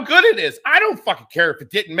 That's how good it is. I don't fucking care if it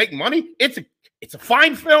didn't make money. It's a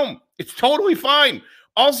fine film. It's totally fine.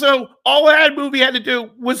 Also, all that movie had to do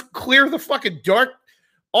was clear the fucking dark.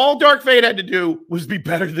 All Dark Fate had to do was be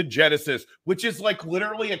better than Genesis, which is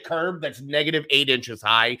literally a curb that's -8 inches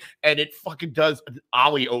high, and it fucking does an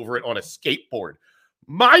ollie over it on a skateboard.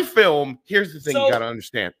 My film, here's the thing you got to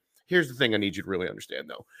understand. Here's the thing I need you to really understand,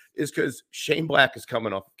 though, is because Shane Black is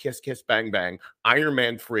coming off Kiss Kiss Bang Bang, Iron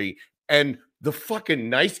Man 3, and the fucking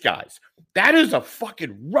Nice Guys. That is a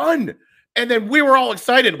fucking run. And then we were all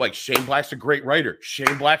excited, Shane Black's a great writer.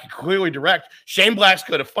 Shane Black can clearly direct. Shane Black's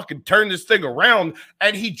going to fucking turn this thing around,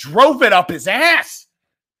 and he drove it up his ass.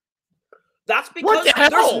 That's because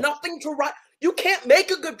there's nothing to write. You can't make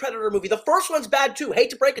a good Predator movie. The first one's bad too.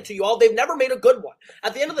 Hate to break it to you all. They've never made a good one.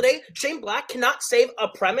 At the end of the day, Shane Black cannot save a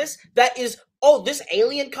premise that is, this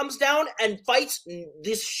alien comes down and fights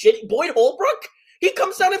this shitty Boyd Holbrook? He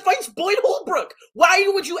comes down and fights Boyd Holbrook. Why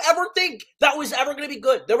would you ever think that was ever going to be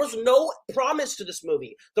good? There was no promise to this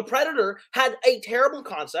movie. The Predator had a terrible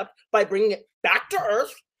concept by bringing it back to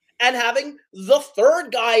Earth and having the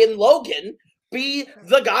third guy in Logan be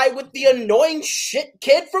the guy with the annoying shit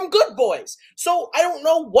kid from Good Boys. So I don't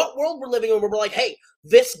know what world we're living in where we're like, hey,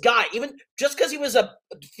 this guy, even just because he was a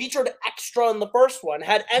featured extra in the first one,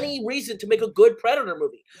 had any reason to make a good Predator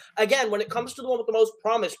movie. Again, when it comes to the one with the most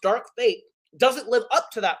promise, Dark Fate doesn't live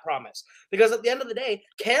up to that promise, because at the end of the day,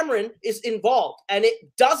 Cameron is involved and it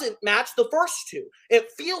doesn't match the first 2.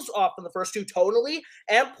 It feels off in the first 2 tonally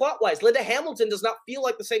and plot-wise. Linda Hamilton does not feel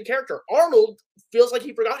like the same character. Arnold feels like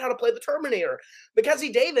he forgot how to play the Terminator.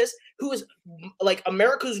 Mackenzie Davis, who is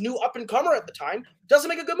America's new up-and-comer at the time, doesn't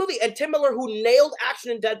make a good movie. And Tim Miller, who nailed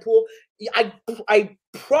action in Deadpool, I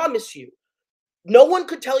promise you, no one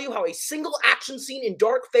could tell you how a single action scene in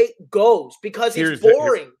Dark Fate goes, because it's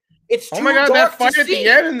boring. It's too that fight at the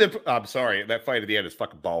end I'm sorry, that fight at the end is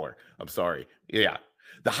fucking baller. I'm sorry. Yeah.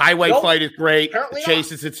 The highway fight is great. The chase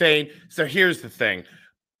is insane. So here's the thing.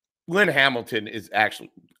 Lynn Hamilton is actually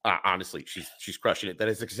honestly, she's crushing it. That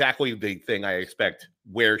is exactly the thing I expect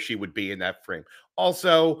where she would be in that frame.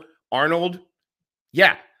 Also, Arnold,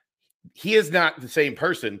 yeah, he is not the same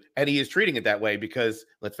person, and he is treating it that way because,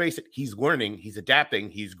 let's face it, he's learning, he's adapting,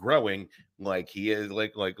 he's growing. Like he is,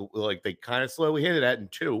 like they kind of slowly hinted at in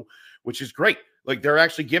 2, which is great. Like they're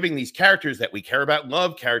actually giving these characters that we care about,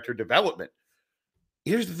 love character development.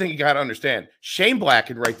 Here's the thing you got to understand: Shane Black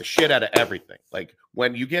can write the shit out of everything. Like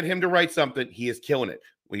when you get him to write something, he is killing it.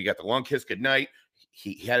 When you got The Long Kiss Goodnight,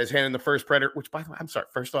 he had his hand in the first Predator, which, by the way, I'm sorry.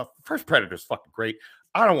 First off, first Predator is fucking great.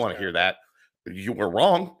 I don't want to hear that. You were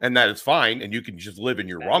wrong, and that is fine, and you can just live in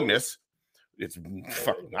your wrongness. It's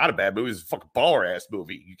fucking not a bad movie. It's a fucking baller ass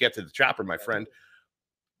movie. You get to the chopper, my friend.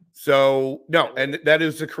 So no, and that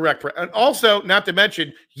is the correct. And also, not to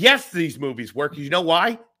mention, yes, these movies work. You know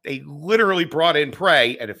why? They literally brought in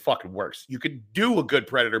Prey, and it fucking works. You could do a good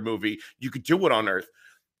Predator movie. You could do it on Earth.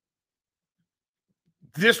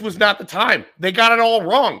 This was not the time. They got it all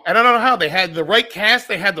wrong. And I don't know how. They had the right cast.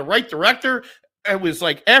 They had the right director. It was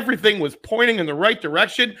like everything was pointing in the right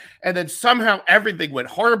direction, and then somehow everything went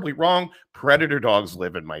horribly wrong. Predator dogs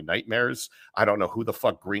live in my nightmares. I don't know who the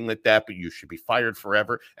fuck greenlit that, but you should be fired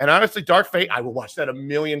forever. And honestly, Dark Fate, I will watch that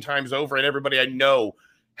 1,000,000 times over, and everybody I know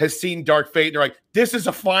has seen Dark Fate, and they're like, this is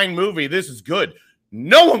a fine movie. This is good.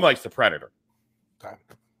 No one likes the Predator. Okay.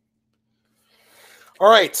 All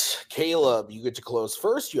right, Caleb, you get to close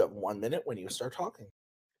first. You have 1 minute when you start talking.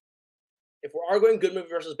 If we're arguing good movie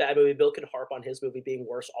versus bad movie, Bill can harp on his movie being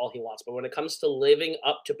worse all he wants. But when it comes to living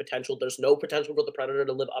up to potential, there's no potential for the Predator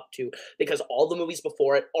to live up to because all the movies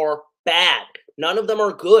before it are bad. None of them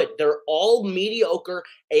are good. They're all mediocre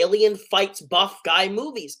alien fights buff guy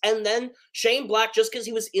movies. And then Shane Black, just because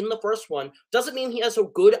he was in the first one, doesn't mean he has a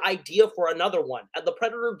good idea for another one. And the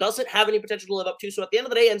Predator doesn't have any potential to live up to. So at the end of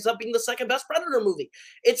the day, it ends up being the second best Predator movie.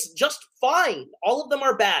 It's just fine. All of them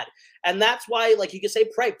are bad. And that's why, like, you can say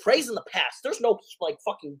Prey's in the past. There's no, like,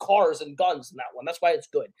 fucking cars and guns in that one. That's why it's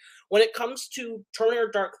good. When it comes to Terminator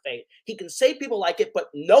Dark Fate, he can say people like it, but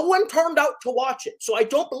no one turned out to watch it. So I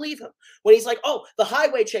don't believe him. When he's like, oh, the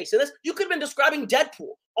highway chase in this, you could have been describing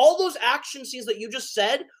Deadpool. All those action scenes that you just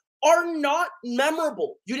said are not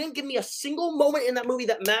memorable. You didn't give me a single moment in that movie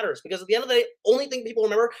that matters because at the end of the day, only thing people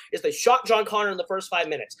remember is they shot John Connor in the first 5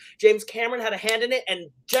 minutes. James Cameron had a hand in it, and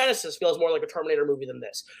Genesis feels more like a Terminator movie than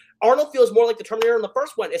this. Arnold feels more like the Terminator in the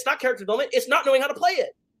first one. It's not character development. It's not knowing how to play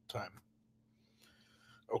it. Time.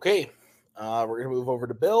 Okay. We're going to move over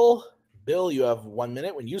to Bill. Bill, you have 1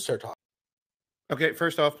 minute when you start talking. Okay,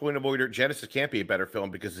 first off, point of order, Genesis can't be a better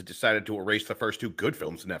film because it decided to erase the first 2 good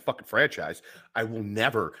films in that fucking franchise. I will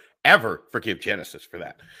never, ever forgive Genesis for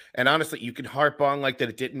that. And honestly, you can harp on like that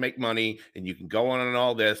it didn't make money, and you can go on and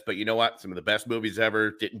all this, but you know what? Some of the best movies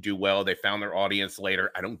ever didn't do well. They found their audience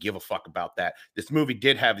later. I don't give a fuck about that. This movie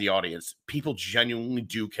did have the audience. People genuinely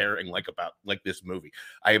do care and like this movie.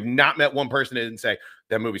 I have not met one person that didn't say,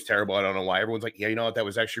 that movie's terrible. I don't know why. Everyone's like, yeah, you know what? That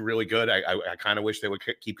was actually really good. I kind of wish they would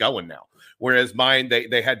keep going now. Whereas mine,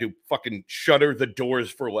 they had to fucking shutter the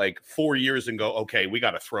doors for like 4 years and go, okay, we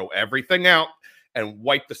got to throw everything out and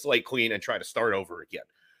wipe the slate clean and try to start over again.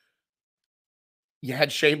 You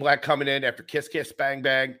had Shane Black coming in after Kiss Kiss Bang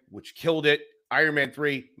Bang, which killed it. Iron Man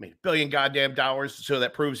 3 made $1 billion goddamn dollars, so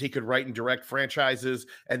that proves he could write and direct franchises.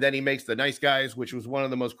 And then he makes The Nice Guys, which was one of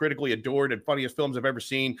the most critically adored and funniest films I've ever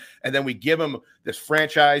seen. And then we give him this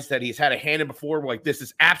franchise that he's had a hand in before. We're like, this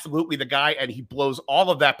is absolutely the guy, and he blows all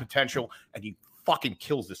of that potential, and he fucking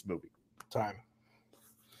kills this movie. Time.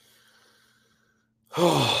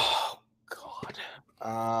 Oh, God.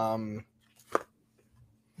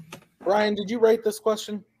 Brian, did you write this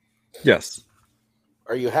question? Yes.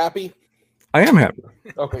 Are you happy? I am happy.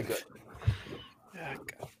 Okay, good. Yeah,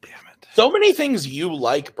 God damn it. So many things you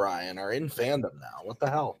like, Brian, are in fandom now. What the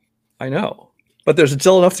hell? I know. But there's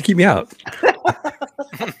still enough to keep me out.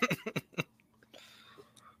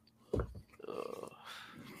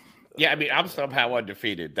 Yeah, I mean, I'm somehow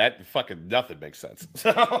undefeated. That fucking nothing makes sense.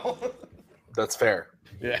 So that's fair.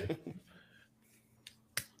 Yeah.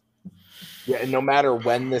 Yeah, and no matter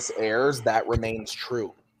when this airs, that remains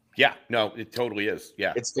true. Yeah, no, it totally is.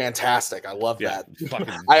 Yeah. It's fantastic. I love that.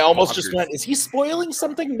 Fucking I almost bonkers. just went, is he spoiling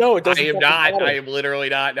something? No, it doesn't. I am not. Matter. I am literally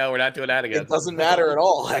not. No, we're not doing that again. It doesn't matter at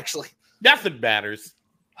all, actually. Nothing matters.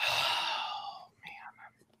 Oh,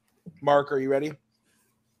 man. Mark, are you ready?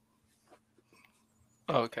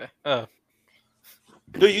 Oh, okay.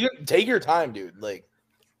 Dude, you can take your time, dude. Like,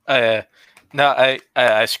 no,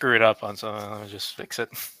 I screwed up on something. Let me just fix it.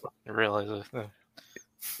 I realize it.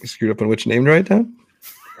 You screwed up on which name to write down?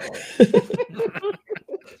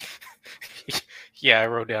 Yeah, I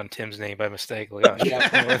wrote down Tim's name by mistake. Like,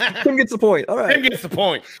 yeah. Tim gets the point. All right. Tim gets the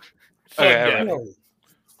point. Okay,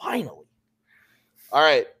 Finally. All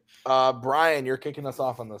right. Brian, you're kicking us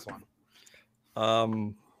off on this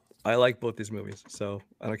one. I like both these movies, so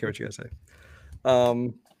I don't care what you guys say.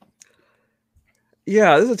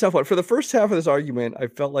 Yeah, this is a tough one. For the first half of this argument, I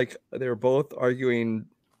felt like they were both arguing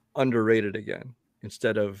underrated again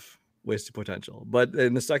instead of wasted potential. But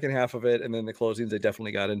in the second half of it, and then the closings, they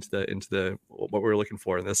definitely got into the what we were looking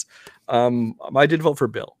for in this. I did vote for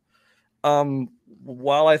Bill.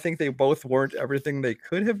 While I think they both weren't everything they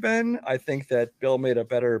could have been, I think that Bill made a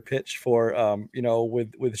better pitch for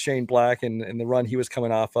with Shane Black and the run he was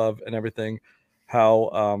coming off of and everything,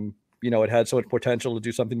 how it had so much potential to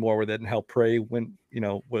do something more with it, and how Prey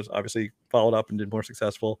was obviously followed up and did more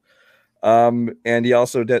successful. And he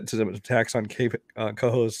also did some attacks on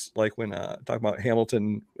Koho's, like when talking about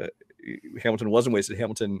Hamilton. Hamilton wasn't wasted.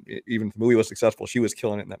 Hamilton, even if the movie was successful, she was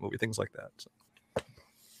killing it in that movie. Things like that. So.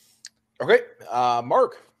 Okay,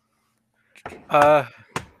 Mark.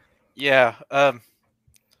 Yeah.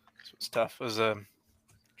 It's tough. It was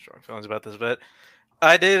strong feelings about this, but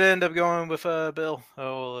I did end up going with Bill.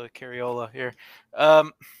 Cariola here.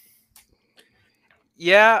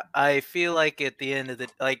 Yeah, I feel like at the end of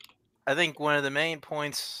I think one of the main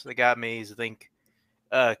points that got me is I think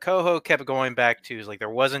Koho kept going back to is like there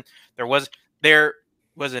wasn't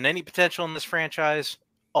any potential in this franchise.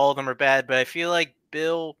 All of them are bad, but I feel like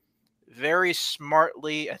Bill very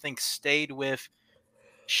smartly, I think, stayed with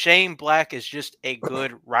Shane Black is just a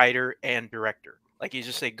good writer and director. Like he's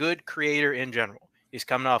just a good creator in general. He's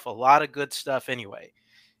coming off a lot of good stuff anyway.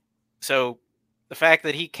 So the fact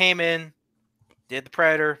that he came in, did the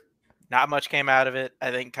Predator, not much came out of it,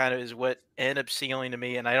 I think kind of is what ended up sealing to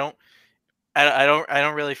me. And I don't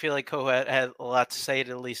really feel like Koho had a lot to say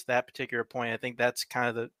to at least that particular point. I think that's kind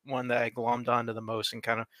of the one that I glommed onto the most and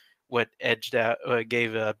kind of what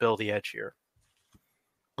gave Bill the edge here.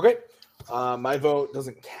 Okay. My vote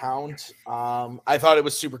doesn't count. I thought it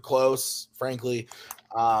was super close, frankly.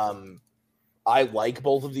 I like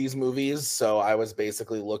both of these movies, so I was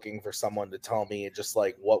basically looking for someone to tell me just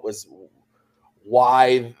like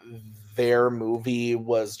why their movie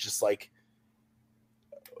was just like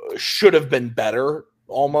should have been better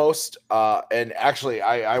almost. And actually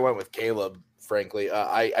I went with Kaleb, frankly.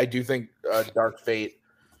 I do think Dark Fate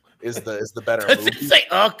is the better Does movie. it say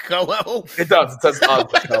Koho? It does. It says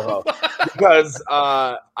Koho. Because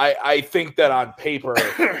I think that on paper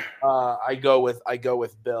I go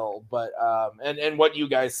with Bill, but and what you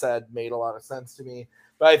guys said made a lot of sense to me.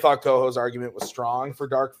 But I thought Koho's argument was strong for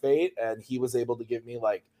Dark Fate, and he was able to give me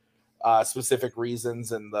like specific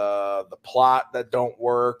reasons in the plot that don't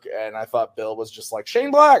work. And I thought Bill was just like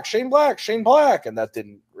Shane Black, and that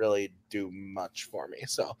didn't really do much for me.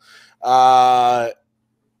 So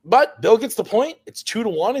but Bill gets the point. It's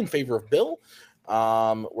 2-1 in favor of Bill.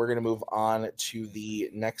 We're going to move on to the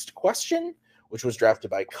next question, which was drafted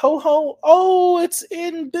by Koho. Oh, it's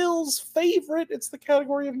in Bill's favorite. It's the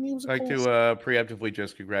category of musicals. I'd like to preemptively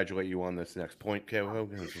just congratulate you on this next point, Koho.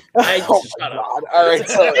 Oh my God. All right.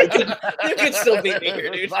 So you can still beat me here,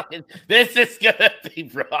 dude. This is going to be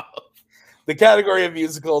rough. The category of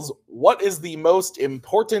musicals. What is the most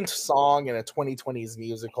important song in a 2020s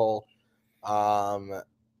musical?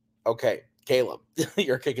 Okay, Kaleb,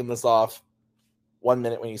 you're kicking this off. 1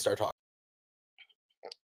 minute when you start talking.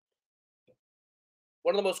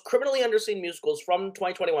 One of the most criminally underseen musicals from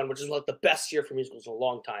 2021, which is like the best year for musicals in a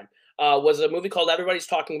long time, was a movie called Everybody's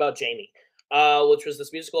Talking About Jamie, which was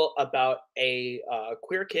this musical about a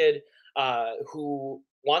queer kid who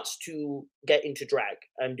wants to get into drag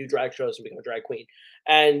and do drag shows and become a drag queen,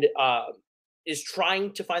 and is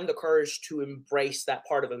trying to find the courage to embrace that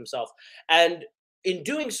part of himself. And in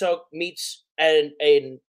doing so, meets an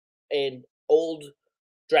old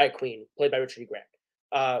drag queen played by Richard E.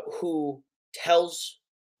 Grant, who tells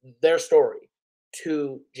their story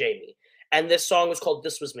to Jamie. And this song is called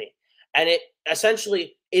 "This Was Me," and it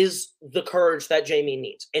essentially is the courage that Jamie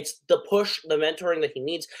needs. It's the push, the mentoring that he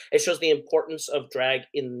needs. It shows the importance of drag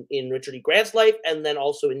in Richard E. Grant's life, and then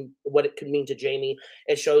also in what it could mean to Jamie.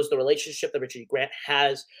 It shows the relationship that Richard E. Grant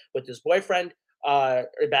has with his boyfriend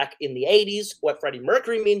back in the 80s, what Freddie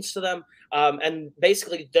Mercury means to them, and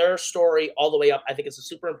basically their story all the way up. I think it's a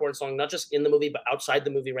super important song, not just in the movie, but outside the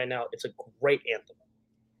movie right now. It's a great anthem.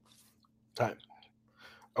 Time.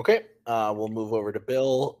 Okay, we'll move over to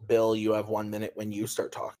Bill. Bill, you have 1 minute when you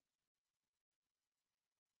start talking.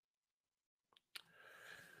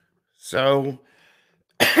 So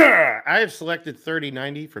I have selected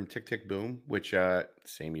 3090 from Tick Tick Boom, which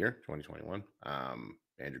same year, 2021.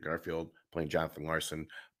 Andrew Garfield playing Jonathan Larson.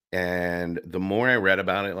 And the more I read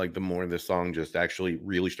about it, like the more this song just actually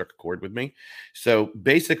really struck a chord with me. So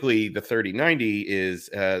basically the 3090 is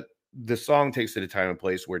the song takes it a time and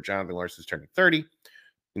place where Jonathan Larson is turning 30.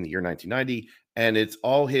 in the year 1990, and it's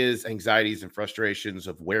all his anxieties and frustrations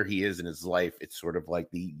of where he is in his life. It's sort of like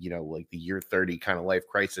the, you know, like the year 30 kind of life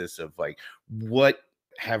crisis of like, what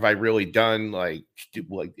have I really done? Like,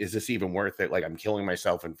 is this even worth it? Like, I'm killing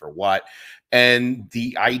myself, and for what? And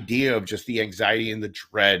the idea of just the anxiety and the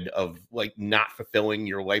dread of like not fulfilling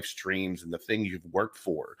your life's dreams and the things you've worked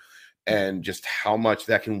for, and just how much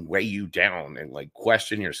that can weigh you down and like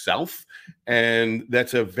question yourself. And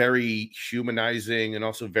that's a very humanizing and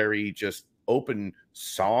also very just open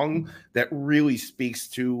song that really speaks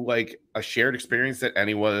to like a shared experience that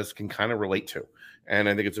any of us can kind of relate to. And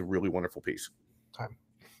I think it's a really wonderful piece.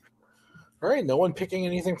 All right, no one picking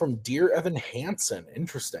anything from Dear Evan Hansen.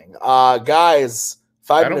 Interesting. Guys,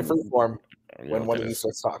 5-minute freeform when one of you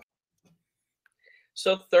starts talking.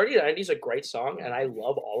 So 3090 is a great song, and I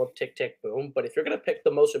love all of Tick Tick Boom. But if you're going to pick the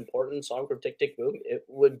most important song from Tick Tick Boom, it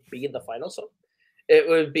would be the final song. It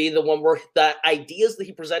would be the one where the ideas that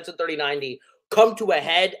he presents in 3090 come to a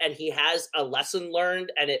head, and he has a lesson learned,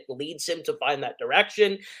 and it leads him to find that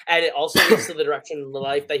direction. And it also leads to the direction in the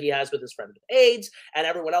life that he has with his friend with AIDS and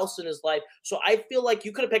everyone else in his life. So I feel like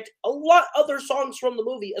you could have picked a lot other songs from the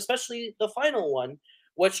movie, especially the final one,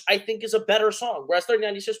 which I think is a better song. Whereas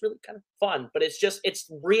 3090 is just really kind of fun, but it's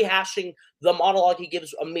rehashing the monologue he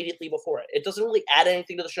gives immediately before it. It doesn't really add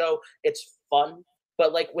anything to the show. It's fun.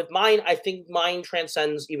 But like with mine, I think mine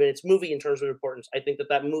transcends even its movie in terms of importance. I think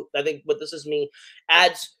I think what This Is Me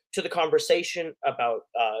adds to the conversation about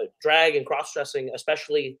drag and cross-dressing,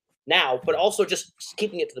 especially now, but also just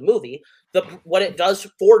keeping it to the movie. What it does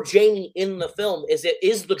for Jamie in the film is it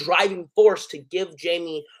is the driving force to give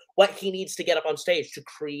Jamie what he needs to get up on stage to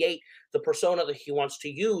create the persona that he wants to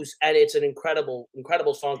use. And it's an incredible,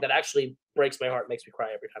 incredible song that actually breaks my heart, makes me cry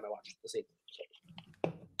every time I watch the scene.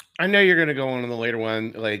 I know you're going to go on the later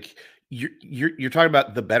one. Like you're talking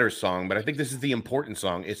about the better song, but I think this is the important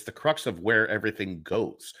song. It's the crux of where everything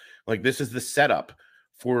goes. Like this is the setup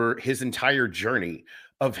for his entire journey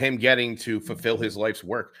of him getting to fulfill his life's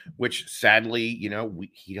work, which sadly, you know,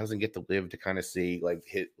 he doesn't get to live to kind of see like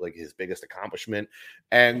his biggest accomplishment.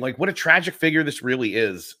 And like what a tragic figure this really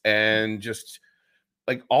is. And just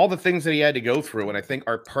like all the things that he had to go through, and I think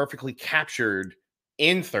are perfectly captured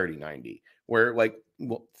in 3090, where like,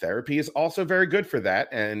 well, Therapy is also very good for that,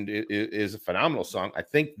 and it is a phenomenal song. I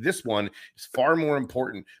think this one is far more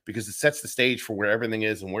important because it sets the stage for where everything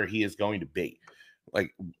is and where he is going to be,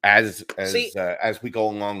 like as we go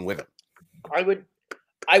along with it.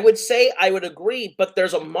 I would say I would agree, but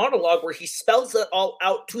there's a monologue where he spells it all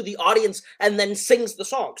out to the audience and then sings the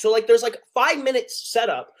song. So like there's like 5 minutes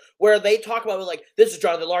setup where they talk about like, this is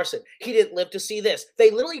Jonathan Larson. He didn't live to see this.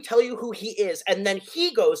 They literally tell you who he is. And then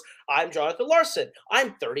he goes, I'm Jonathan Larson.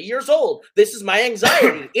 I'm 30 years old. This is my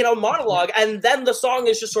anxiety in a monologue. And then the song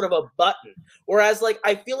is just sort of a button. Whereas like,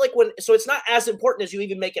 I feel like so it's not as important as you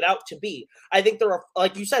even make it out to be. I think there are,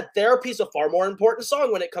 like you said, Therapy is a far more important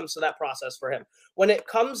song when it comes to that process for him. When it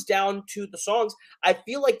comes down to the songs, I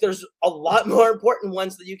feel like there's a lot more important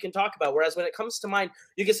ones that you can talk about. Whereas when it comes to mine,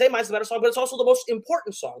 you can say mine's the better song, but it's also the most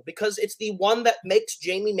important song because it's the one that makes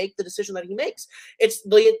Jamie make the decision that he makes. It's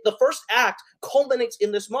the first act culminates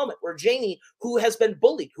in this moment where Jamie, who has been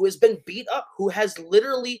bullied, who has been beat up, who has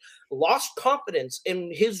literally lost confidence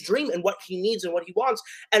in his dream and what he needs and what he wants,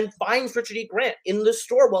 and finds Richard E. Grant in the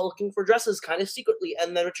store while looking for dresses kind of secretly.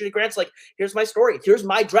 And then Richard E. Grant's like, here's my story. Here's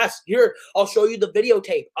my dress. Here, I'll show you the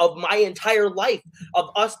videotape of my entire life, of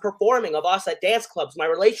us performing, of us at dance clubs, my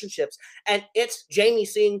relationships. And it's Jamie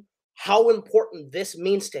seeing how important this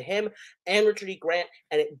means to him and Richard E. Grant,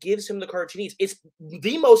 and it gives him the courage he needs. It's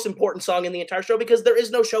the most important song in the entire show because there is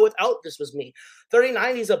no show without This Was Me.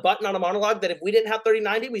 3090 is a button on a monologue that if we didn't have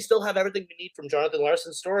 3090, we still have everything we need from Jonathan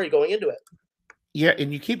Larson's story going into it. Yeah,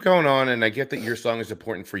 and you keep going on, and I get that your song is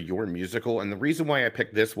important for your musical, and the reason why I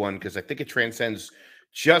picked this one, because I think it transcends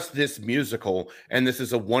just this musical, and this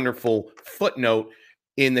is a wonderful footnote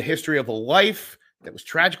in the history of a life that was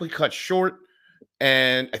tragically cut short.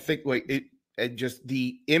 And I think like it just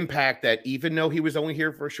the impact that even though he was only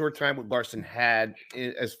here for a short time, what Larson had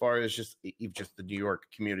as far as just the New York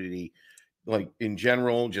community, like in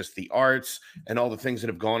general, just the arts and all the things that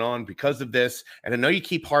have gone on because of this. And I know you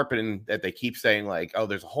keep harping that they keep saying like, oh,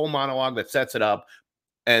 there's a whole monologue that sets it up,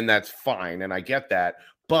 and that's fine. And I get that.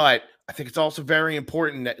 But I think it's also very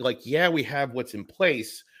important that like, yeah, we have what's in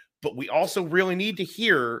place, but we also really need to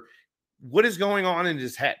hear what is going on in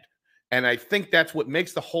his head. And I think that's what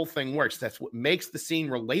makes the whole thing works. That's what makes the scene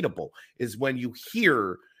relatable, is when you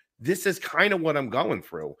hear this is kind of what I'm going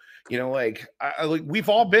through. You know, like, like we've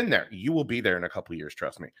all been there. You will be there in a couple of years,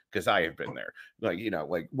 trust me, because I have been there. Like, you know,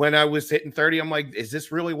 like when I was hitting 30, I'm like, is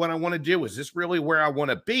this really what I want to do? Is this really where I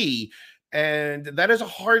want to be? And that is a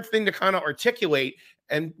hard thing to kind of articulate.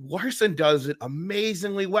 And Larson does it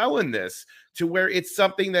amazingly well in this, to where it's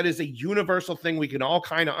something that is a universal thing we can all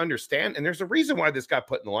kind of understand. And there's a reason why this got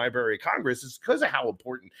put in the Library of Congress, is because of how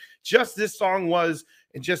important just this song was,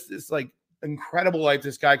 and just this like incredible life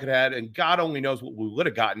this guy could have had. And God only knows what we would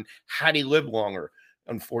have gotten had he lived longer.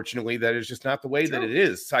 Unfortunately, that is just not the way that it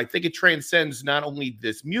is. So I think it transcends not only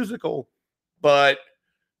this musical, but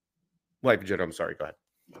Life of Jedi. I'm sorry, go ahead.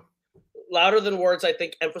 Louder Than Words, I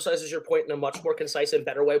think, emphasizes your point in a much more concise and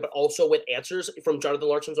better way, but also with answers from Jonathan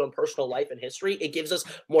Larson's own personal life and history. It gives us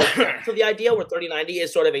more depth to the idea, where 3090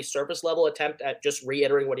 is sort of a surface level attempt at just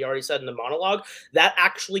reiterating what he already said in the monologue. That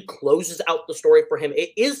actually closes out the story for him.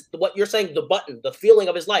 It is what you're saying, the button, the feeling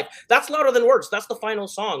of his life. That's Louder Than Words. That's the final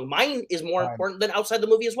song. Mine is more important than Outside the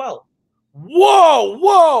Movie as well. Whoa,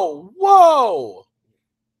 whoa, whoa.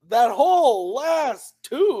 That whole last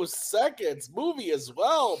 2 seconds movie as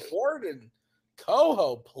well. Borden,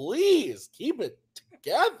 Koho, please keep it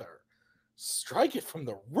together. Strike it from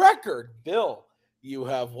the record. Bill, you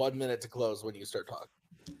have 1 minute to close when you start talking.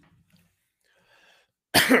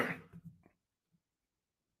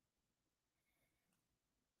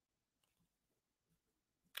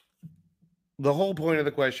 The whole point of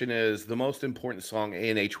the question is the most important song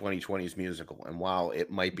in a 2020s musical. And while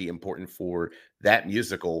it might be important for that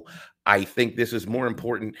musical, I think this is more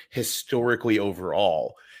important historically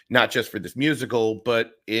overall, not just for this musical,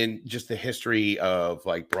 but in just the history of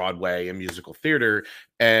like Broadway and musical theater,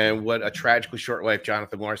 and what a tragically short life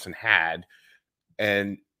Jonathan Larson had,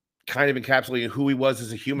 and kind of encapsulating who he was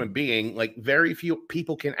as a human being, like very few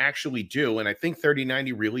people can actually do. And I think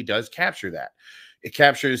 3090 really does capture that. It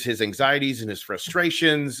captures his anxieties and his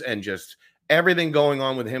frustrations and just everything going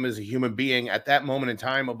on with him as a human being at that moment in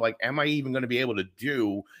time of like, am I even going to be able to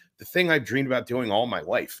do the thing I've dreamed about doing all my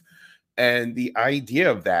life? And the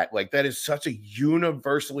idea of that, like, that is such a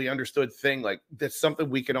universally understood thing. Like, that's something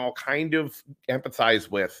we can all kind of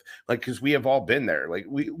empathize with, like, because we have all been there. Like,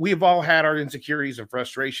 we have all had our insecurities and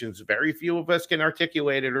frustrations. Very few of us can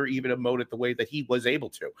articulate it or even emote it the way that he was able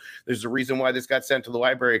to. There's a reason why this got sent to the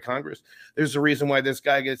Library of Congress. There's a reason why this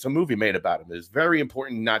guy gets a movie made about him. It's very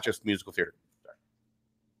important, not just musical theater.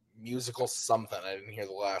 Musical something. I didn't hear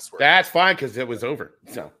the last word. That's fine, because it was over.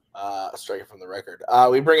 So strike it from the record.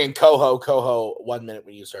 We bring in Koho. Koho, 1 minute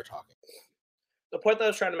when you start talking. The point that I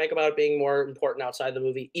was trying to make about it being more important outside the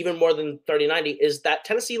movie, even more than 3090, is that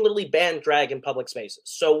Tennessee literally banned drag in public spaces.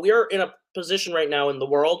 So we're in a position right now in the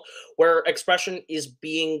world where expression is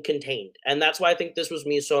being contained. And that's why I think This Was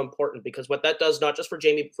Me is so important, because what that does, not just for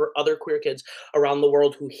Jamie, but for other queer kids around the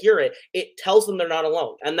world who hear it, it tells them they're not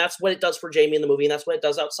alone. And that's what it does for Jamie in the movie, and that's what it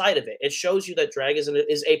does outside of it. It shows you that drag is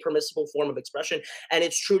a permissible form of expression, and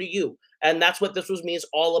it's true to you. And that's what This Was Me is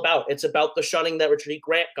all about. It's about the shunning that Richard E.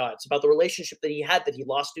 Grant got. It's about the relationship that he had that he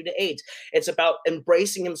lost due to AIDS. It's about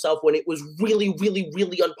embracing himself when it was really, really,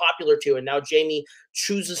 really unpopular to. And now Jamie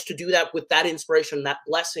chooses to do that with that inspiration, that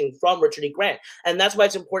blessing from Richard E. Grant. And that's why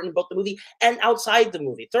it's important about the movie and outside the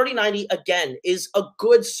movie. 3090, again, is a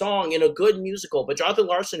good song in a good musical, but Jonathan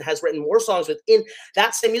Larson has written more songs within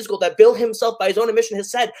that same musical that Bill himself, by his own admission,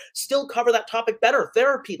 has said still cover that topic better.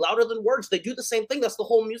 Therapy, Louder Than Words, they do the same thing. That's the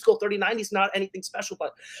whole musical. 3090 is not anything special,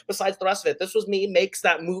 but besides the rest of it, This Was Me makes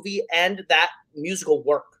that movie and that musical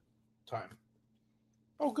work. Time.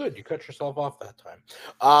 Oh, good. You cut yourself off that time.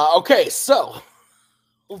 Okay, so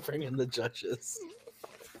we'll bring in the judges.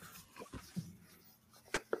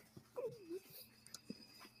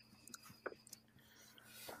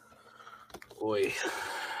 Boy.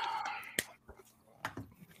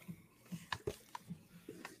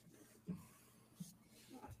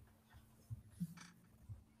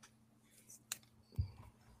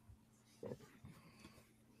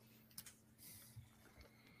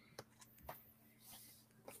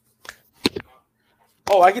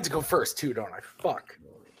 Oh, I get to go first too, don't I? Fuck.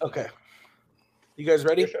 Okay. You guys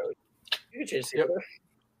ready? You can change the order.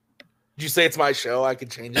 Did you say it's my show? I can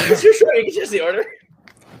change it. It's your show. You can change the order.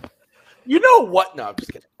 You know what? No, I'm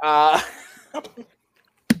just kidding.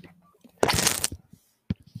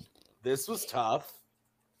 This was tough.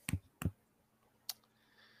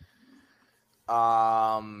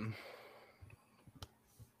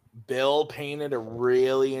 Bill painted a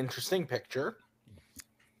really interesting picture.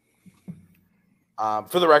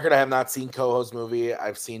 For the record, I have not seen Koho's movie.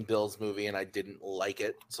 I've seen Bill's movie, and I didn't like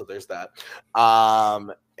it. So there's that.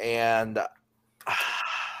 And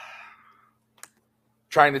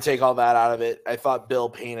trying to take all that out of it, I thought Bill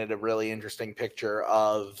painted a really interesting picture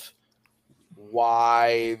of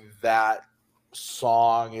why that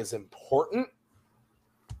song is important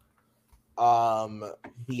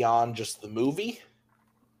beyond just the movie.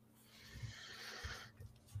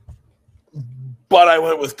 But I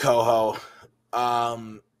went with Koho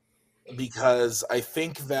because I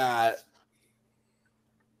think that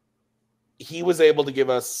he was able to give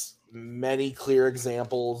us many clear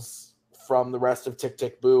examples from the rest of Tick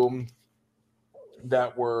Tick Boom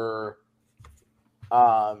that were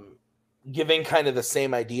giving kind of the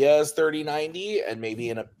same idea as 3090 and maybe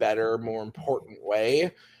in a better, more important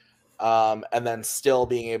way. And then still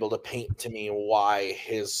being able to paint to me why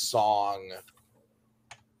his song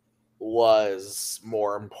was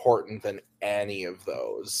more important than any of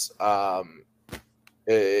those. But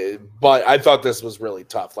I thought this was really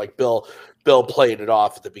tough. Like Bill played it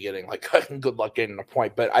off at the beginning, like good luck getting a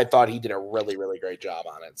point, but I thought he did a really, really great job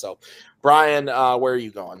on it. So Brian, where are you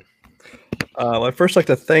going? Well, I'd first like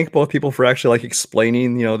to thank both people for actually like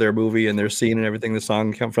explaining, their movie and their scene and everything the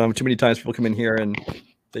song come from. Too many times people come in here and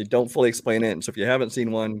they don't fully explain it. And so if you haven't seen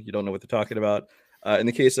one, you don't know what they're talking about. In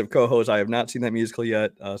the case of Koho's, I have not seen that musical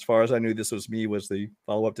yet. As far as I knew, This Was Me was the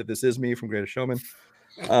follow-up to This Is Me from Greatest Showman.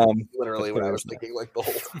 Literally what I was thinking like the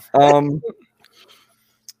whole time.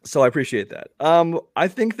 So I appreciate that. I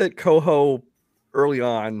think that Koho early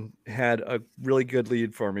on had a really good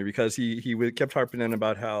lead for me because he kept harping in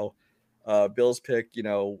about how Bill's pick,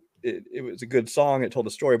 it was a good song. It told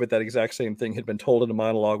a story, but that exact same thing had been told in a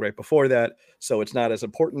monologue right before that. So it's not as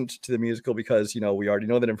important to the musical because, we already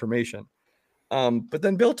know that information. But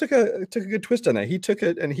then Bill took a good twist on that. He took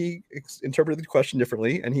it and he interpreted the question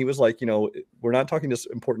differently. And he was like, we're not talking just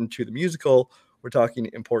important to the musical. We're talking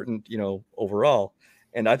important, overall.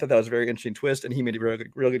 And I thought that was a very interesting twist. And he made a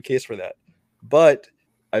real good case for that. But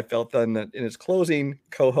I felt then that in his closing,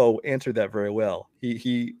 Koho answered that very well.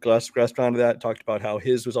 He grasped onto that, talked about how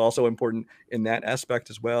his was also important in that aspect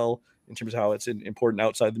as well, in terms of how it's important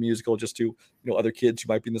outside the musical, just to other kids who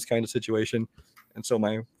might be in this kind of situation. And so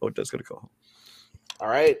my vote does go to Koho. All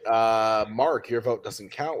right, Mark, your vote doesn't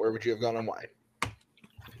count. Where would you have gone and why?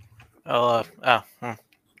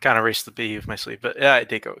 Kind of raced the bee with my sleeve, but yeah, I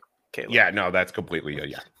did go with Kaleb. Yeah, no, that's completely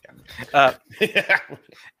yeah.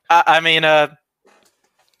 I mean,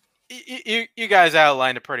 you guys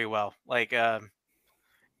outlined it pretty well. Like, I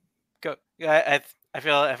feel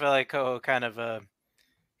like Koho kind of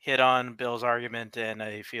hit on Bill's argument, and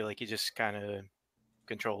I feel like he just kind of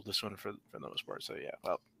controlled this one for the most part. So yeah,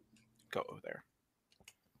 well, go there.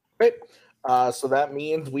 Great. So that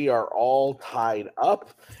means we are all tied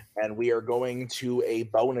up, and we are going to a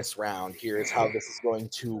bonus round. Here is how this is going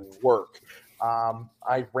to work.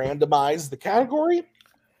 I randomized the category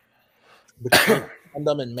between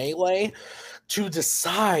Random and Melee to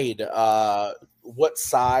decide what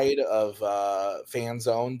side of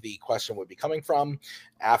Fanzone the question would be coming from.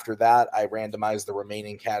 After that, I randomized the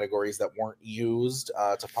remaining categories that weren't used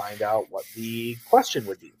to find out what the question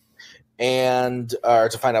would be. And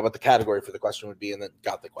to find out what the category for the question would be, and then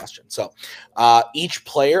got the question. So each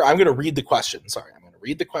player, I'm going to read the question. Sorry, I'm going to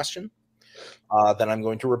read the question. Then I'm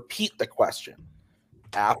going to repeat the question.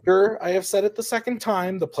 After I have said it the second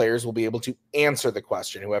time, the players will be able to answer the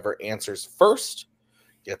question. Whoever answers first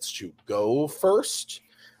gets to go first.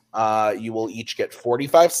 You will each get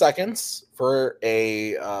 45 seconds for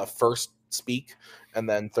a first speak, and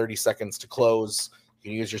then 30 seconds to close.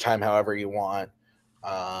 You can use your time however you want.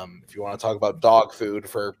 If you want to talk about dog food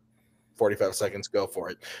for 45 seconds, go for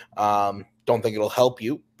it. Don't think it'll help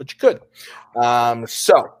you, but you could.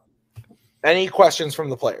 So, any questions from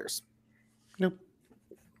the players? Nope.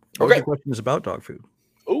 Okay. The question is about dog food.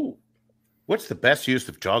 Ooh. What's the best use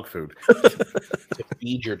of dog food? To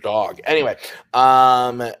feed your dog. Anyway,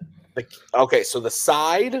 okay, so the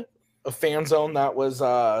side of Fanzone that was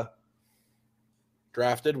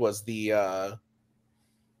drafted was the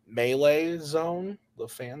Melee zone.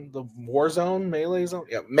 The war zone, Melee zone,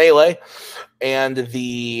 yeah, Melee, and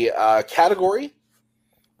the category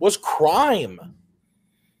was crime.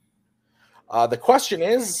 The question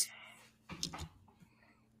is,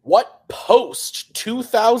 what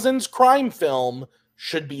post-2000s crime film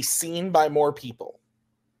should be seen by more people?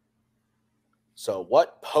 So,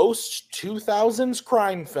 what post-2000s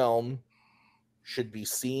crime film should be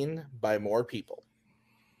seen by more people?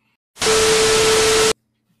 Can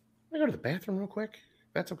I go to the bathroom real quick?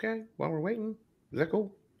 That's okay. While we're waiting, is that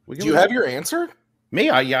cool? Do you have your answer? Me?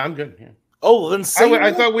 Yeah, I'm good. Yeah. Oh, then say.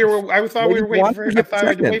 I thought we were. I thought we were waiting for. I thought I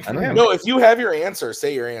had to wait for him. No, if you have your answer,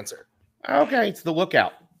 say your answer. Okay, it's The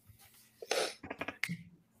Lookout.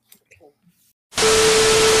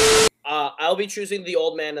 I'll be choosing The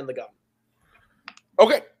Old Man and the Gun.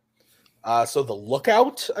 Okay. So The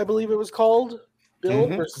Lookout, I believe it was called, Bill,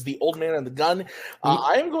 Mhm. versus The Old Man and the Gun.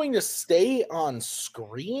 I am going to stay on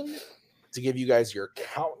screen to give you guys your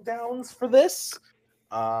countdowns for this.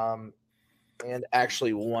 And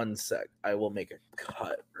actually, one sec. I will make a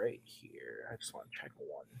cut right here. I just want to check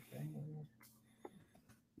one thing.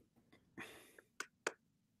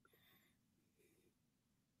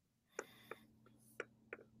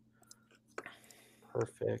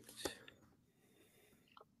 Perfect.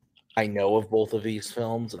 I know of both of these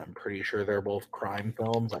films, and I'm pretty sure they're both crime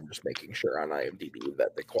films. I'm just making sure on IMDb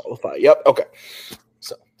that they qualify. Yep. Okay.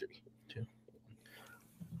 So 3, 2.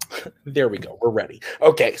 There we go. We're ready.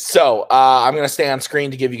 Okay. So I'm going to stay on screen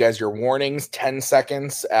to give you guys your warnings. 10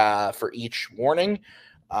 seconds for each warning.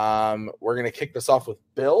 We're going to kick this off with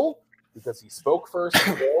Bill because he spoke first.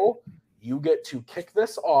 Bill, you get to kick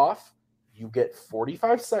this off. You get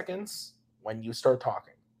 45 seconds when you start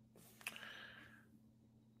talking.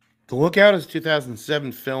 The Lookout is a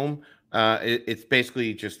 2007 film. It's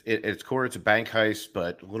basically just at its core, it's a bank heist,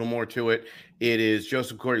 but a little more to it. It is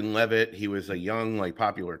Joseph Gordon-Levitt. He was a young,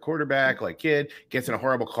 popular quarterback, kid, gets in a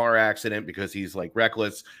horrible car accident because he's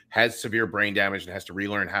reckless, has severe brain damage, and has to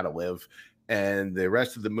relearn how to live. And the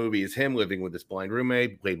rest of the movie is him living with this blind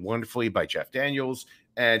roommate, played wonderfully by Jeff Daniels.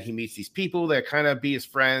 And he meets these people that kind of be his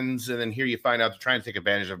friends. And then here you find out they're trying to take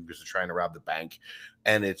advantage of him because they're trying to rob the bank.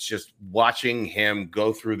 And it's just watching him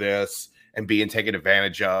go through this and being taken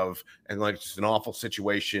advantage of, and just an awful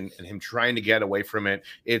situation, and him trying to get away from it.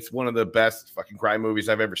 It's one of the best fucking crime movies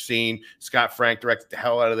I've ever seen. Scott Frank directed the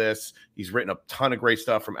hell out of this. He's written a ton of great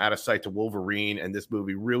stuff, from Out of Sight to Wolverine, and this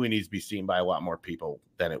movie really needs to be seen by a lot more people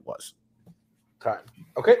than it was. Time.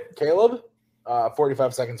 Okay, Caleb,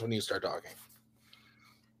 45 seconds when you start talking.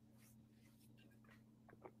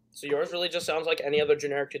 So yours really just sounds like any other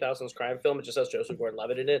generic 2000s crime film. It just has Joseph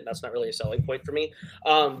Gordon-Levitt in it, and that's not really a selling point for me.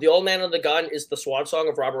 The Old Man and the Gun is the swan song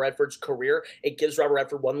of Robert Redford's career. It gives Robert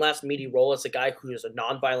Redford one last meaty role as a guy who is a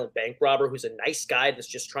nonviolent bank robber, who's a nice guy that's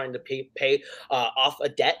just trying to pay off a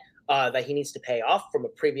debt that he needs to pay off from a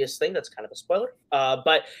previous thing. That's kind of a spoiler.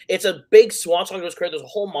 But it's a big swan song to his career. There's a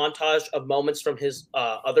whole montage of moments from his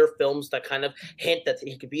other films that kind of hint that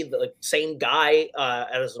he could be the same guy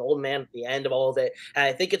as an old man at the end of all of it. And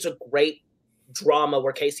I think it's a great drama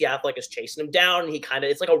where Casey Affleck is chasing him down. And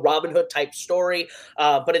it's like a Robin Hood type story,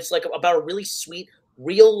 but it's about a really sweet,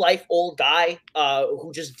 real life old guy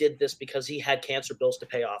who just did this because he had cancer bills to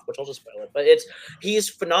pay off, which I'll just spoil it. But he's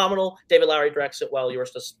phenomenal. David Lowery directs it well.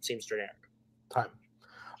 Yours just seems generic. Time.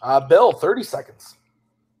 Bill, 30 seconds.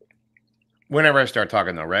 Whenever I start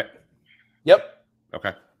talking, though, right? Yep.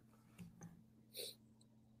 Okay.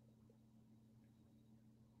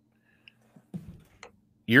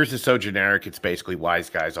 Yours is so generic, it's basically Wise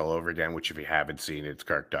Guys all over again, which if you haven't seen, it's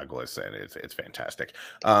Kirk Douglas, and it's fantastic.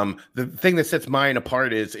 The thing that sets mine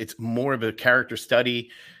apart is it's more of a character study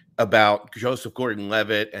about Joseph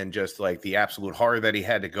Gordon-Levitt and just the absolute horror that he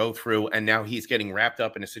had to go through. And now he's getting wrapped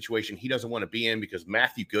up in a situation he doesn't want to be in because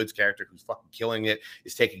Matthew Good's character, who's fucking killing it,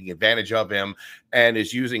 is taking advantage of him and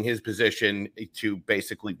is using his position to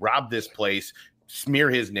basically rob this place, smear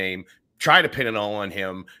his name, try to pin it all on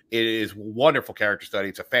him. It is wonderful character study.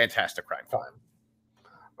 It's a fantastic crime film.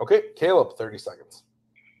 Okay, Caleb, 30 seconds.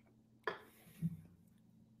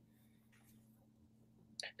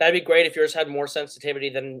 That'd be great if yours had more sensitivity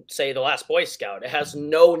than, say, The Last Boy Scout. It has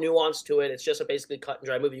no nuance to it. It's just a basically cut and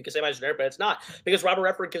dry movie. You can say my generic, but it's not, because Robert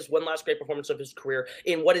Redford gives one last great performance of his career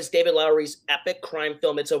in what is David Lowery's epic crime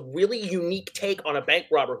film. It's a really unique take on a bank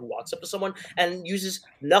robber who walks up to someone and uses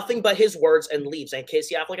nothing but his words and leaves. And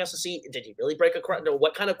Casey Affleck has to see, did he really break a crime?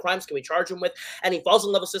 What kind of crimes can we charge him with? And he falls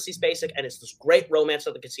in love with Sissy Spacek, and it's this great romance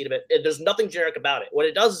of the conceit of it. There's nothing generic about it. What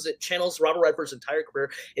it does is it channels Robert Redford's entire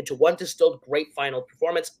career into one distilled great final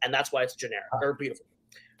performance, and that's why it's generic or beautiful.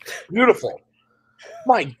 Beautiful.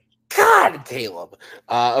 My God, Caleb.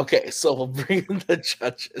 Okay, so we'll bring in the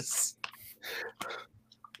judges.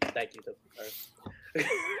 Thank you.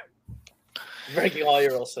 Breaking all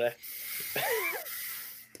your rules today.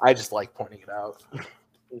 I just like pointing it out.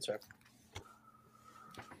 That's right.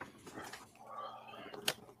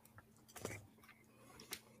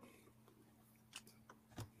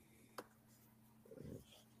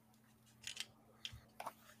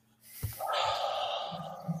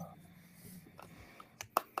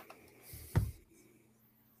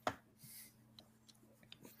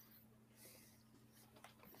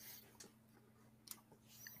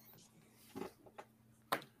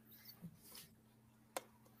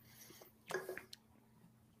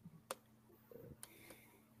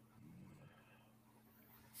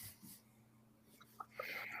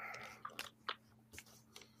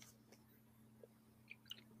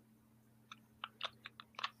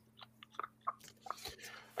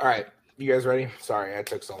 All right, you guys ready? Sorry, I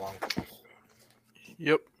took so long.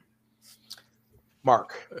 Yep.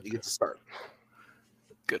 Mark, you get to start.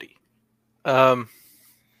 Goody. Just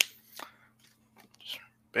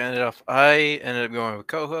band it off. I ended up going with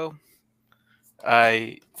Koho.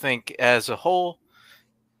 I think as a whole,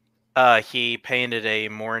 he painted a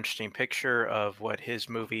more interesting picture of what his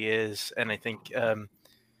movie is, and I think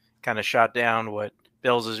kind of shot down what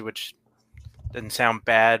Bill's is, which didn't sound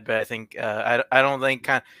bad, but I think I don't think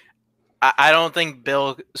I don't think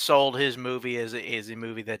Bill sold his movie as a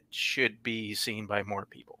movie that should be seen by more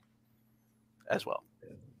people as well.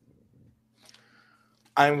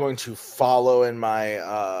 I'm going to follow in my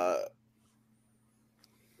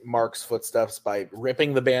Mark's footsteps by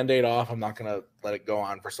ripping the Band-Aid off. I'm not going to let it go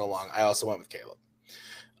on for so long. I also went with Kaleb.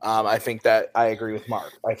 I think that I agree with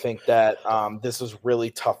Mark. I think that this was really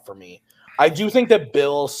tough for me. I do think that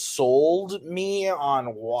Bill sold me on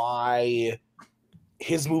why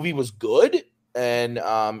his movie was good and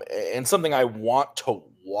something I want to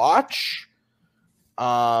watch.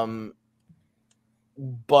 But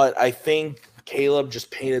I think Kaleb just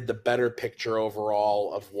painted the better picture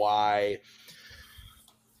overall of why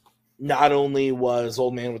not only was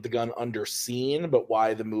Old Man with the Gun underseen, but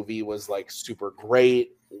why the movie was like super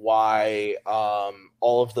great, why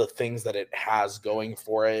all of the things that it has going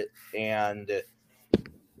for it. And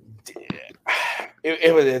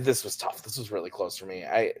this was tough. This was really close for me.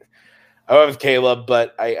 I went with Kaleb,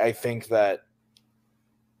 but I think that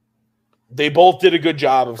they both did a good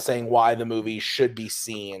job of saying why the movie should be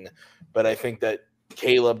seen. But I think that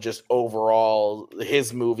Kaleb just overall,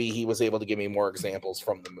 his movie, he was able to give me more examples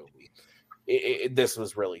from the movie. This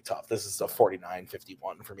was really tough. This is a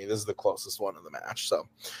 49-51 for me. This is the closest one in the match. So,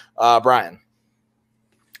 Brian.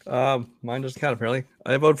 Mine doesn't count, apparently.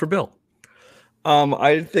 I voted for Bill.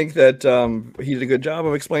 I think that he did a good job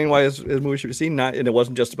of explaining why his movie should be seen. And it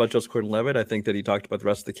wasn't just about Joseph Gordon-Levitt. I think that he talked about the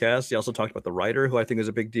rest of the cast. He also talked about the writer, who I think is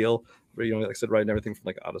a big deal. But, like I said, writing everything from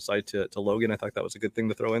like Out of Sight to Logan. I thought that was a good thing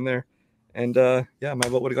to throw in there. And yeah, my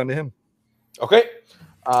vote would have gone to him. Okay.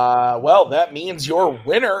 Well, that means your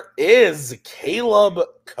winner is Kaleb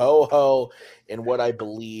Koho in what I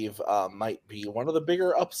believe might be one of the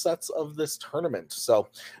bigger upsets of this tournament. So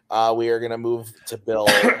we are going to move to Bill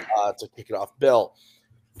to kick it off. Bill,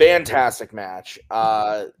 fantastic match.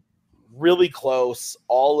 Really close.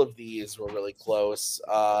 All of these were really close.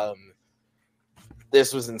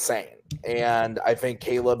 This was insane. And I think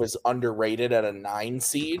Kaleb is underrated at a 9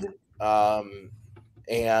 seed.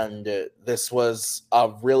 And this was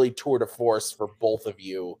a really tour de force for both of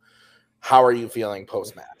you. How are you feeling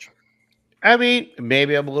post-match? I mean,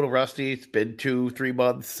 maybe I'm a little rusty. It's been 2-3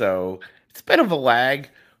 months, so it's a bit of a lag.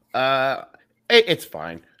 It's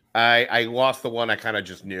fine. I lost the one I kind of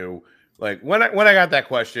just knew. Like when I got that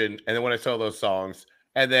question, and then when I saw those songs,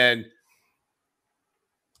 and then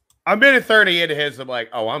a minute 30 into his, I'm like,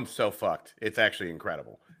 oh, I'm so fucked. It's actually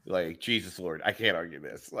incredible. Like, Jesus Lord, I can't argue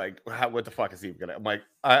this. Like, what the fuck is he even gonna? I'm like,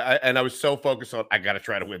 I was so focused on I gotta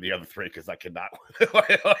try to win the other 3 because I cannot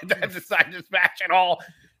decide this match at all,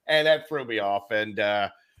 and that threw me off. And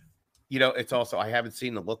it's also I haven't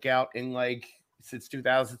seen The Lookout in since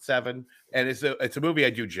 2007, and it's a movie I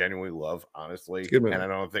do genuinely love, honestly. And I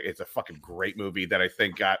don't think it's a fucking great movie that I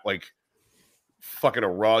think got fucking a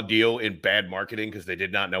raw deal in bad marketing because they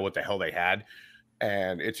did not know what the hell they had,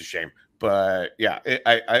 and it's a shame. But yeah,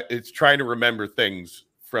 it's trying to remember things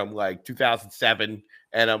from 2007,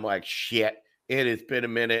 and I'm like, shit, it has been a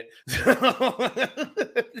minute.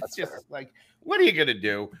 It's just what are you gonna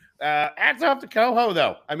do? Hats off to Koho,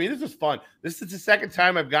 though. I mean, this is fun. This is the second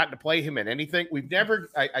time I've gotten to play him in anything. We've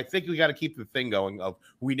never. I think we got to keep the thing going of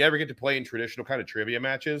we never get to play in traditional kind of trivia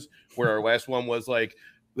matches. Where our last one was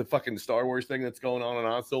the fucking Star Wars thing that's going on in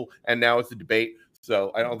Oslo, and now it's a debate.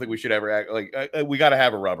 So I don't think we should ever act we got to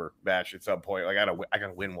have a rubber match at some point. I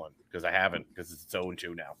gotta win one because I haven't because it's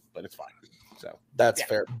 0-2 now, but it's fine. So that's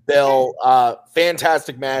fair. Bill,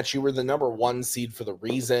 fantastic match. You were the number 1 seed for the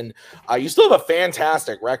reason. You still have a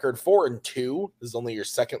fantastic record, 4-2. This is only your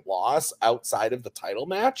second loss outside of the title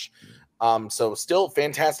match. So still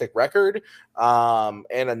fantastic record, and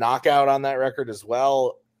a knockout on that record as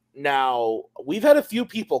well. Now we've had a few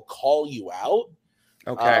people call you out.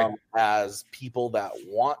 Okay. As people that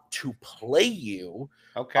want to play you.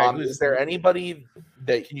 Okay. Is there anybody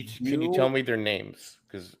that can you tell me their names?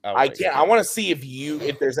 Because I can't. I want to see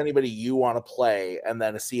if there's anybody you want to play, and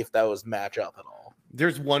then to see if those match up at all.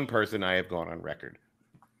 There's one person I have gone on record,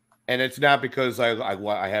 and it's not because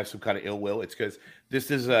I have some kind of ill will. It's because this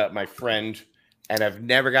is my friend, and I've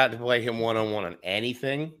never gotten to play him one-on-one on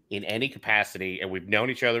anything in any capacity, and we've known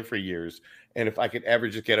each other for years. And if I could ever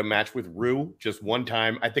just get a match with Rue just one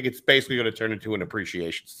time, I think it's basically going to turn into an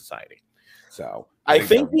appreciation society. So I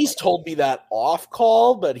think he's told me that off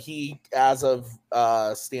call, but he, as of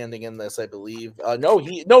standing in this, I believe, no,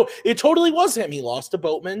 it totally was him. He lost to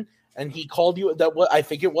Boatman, and he called you that. I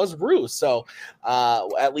think it was Rue. So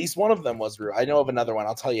at least one of them was Rue. I know of another one.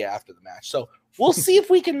 I'll tell you after the match. So we'll see if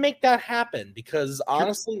we can make that happen. Because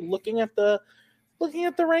honestly, looking at the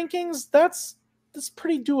rankings, that's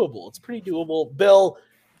pretty doable. It's pretty doable. Bill,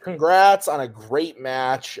 congrats on a great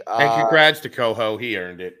match. And congrats to Koho. He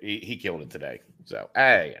earned it. He killed it today. So,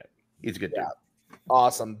 hey, he's a good dude.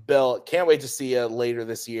 Awesome. Bill, can't wait to see you later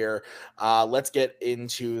this year. Let's get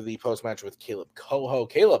into the post-match with Kaleb Koho.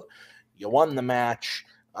 Kaleb, you won the match.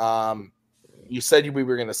 You said we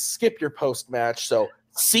were going to skip your post-match, so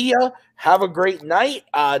see ya. Have a great night.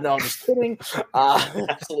 No, I'm just kidding.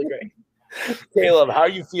 Absolutely great. Kaleb, how are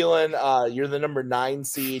you feeling? You're the number 9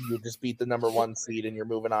 seed. You just beat the number 1 seed, and you're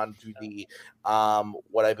moving on to the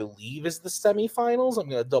what I believe is the semifinals. I'm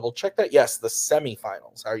going to double check that. Yes, the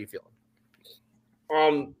semifinals. How are you feeling?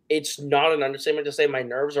 It's not an understatement to say my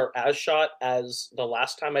nerves are as shot as the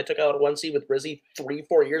last time I took out a 1 seed with Rizzy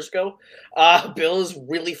 3-4 years ago. Bill is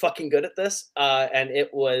really fucking good at this, and there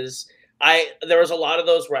was a lot of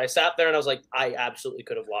those where I sat there and I was like, I absolutely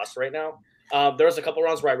could have lost right now. There was a couple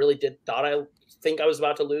rounds where I really think I was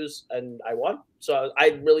about to lose, and I won. So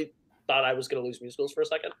I really thought I was going to lose musicals for a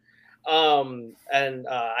second.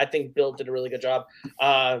 I think Bill did a really good job.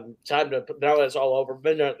 Time to now that it's all over.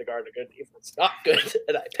 Midnight at the Garden, a good defense, not good.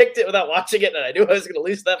 And I picked it without watching it, and I knew I was going to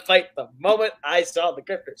lose that fight the moment I saw the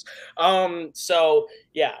grifters.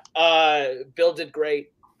 Bill did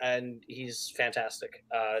great, and he's fantastic.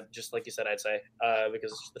 Just like you said, I'd say,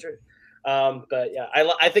 because it's just the truth.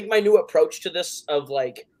 I think my new approach to this of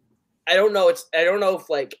like, I don't know if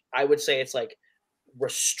like I would say it's like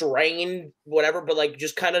restrained, whatever, but like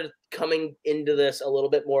just kind of coming into this a little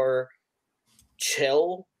bit more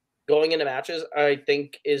chill going into matches, I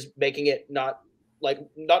think is making it not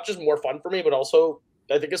just more fun for me, but also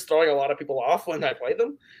I think it's throwing a lot of people off when I play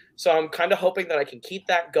them. So I'm kind of hoping that I can keep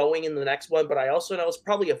that going in the next one, but I also know it's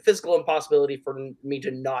probably a physical impossibility for me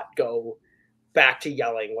to not go back to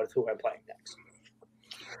yelling with who I'm playing next.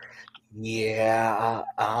 Yeah.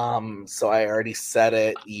 So I already said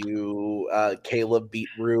it. Kaleb beat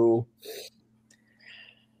Rue.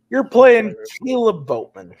 You're playing Kaleb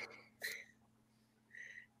Boatman.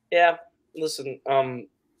 Yeah. Listen,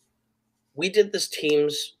 we did this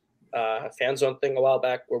team's Fanzone thing a while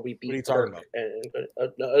back where we beat. What are you talking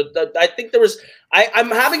about? I think there was.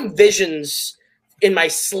 I'm having visions in my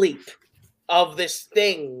sleep of this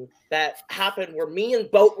thing that happened where me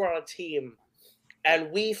and Boat were on a team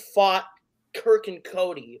and we fought Kirk and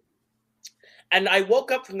Cody. And I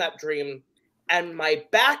woke up from that dream and my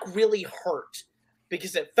back really hurt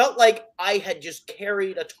because it felt like I had just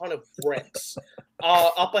carried a ton of bricks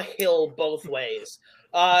up a hill both ways.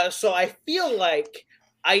 So I feel like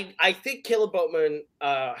I think Kaleb Boatman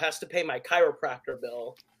has to pay my chiropractor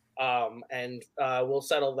bill, and we'll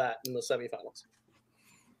settle that in the semifinals.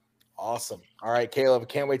 Awesome. All right, Kaleb,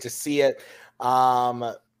 can't wait to see it.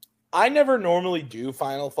 I never normally do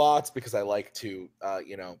final thoughts because I like to,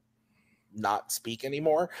 not speak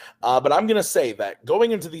anymore. But I'm going to say that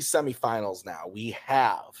going into these semifinals now, we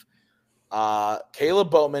have Kaleb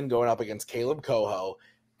Boatman going up against Kaleb Koho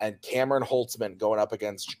and Cameron Holtzman going up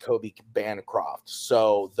against Jacoby Bancroft.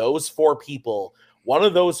 So those 4 people, one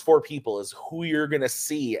of those 4 people is who you're going to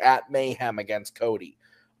see at Mayhem against Cody.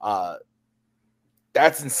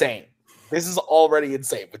 That's insane. This is already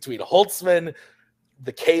insane. Between Holtzman,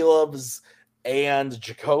 the Calebs, and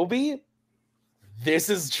Jacoby, this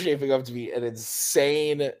is shaping up to be an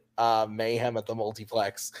insane Mayhem at the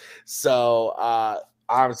multiplex. So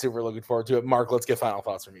I'm super looking forward to it. Mark, let's get final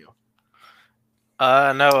thoughts from you.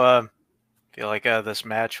 I feel like this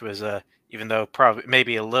match was, even though probably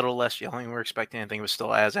maybe a little less yelling than we were expecting, I think it was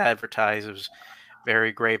still as advertised. It was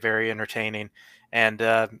very great, very entertaining. And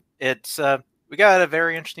we got a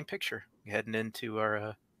very interesting picture heading into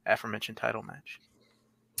our aforementioned title match.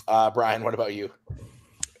 Brian, what about you?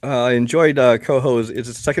 I enjoyed Koho's. It's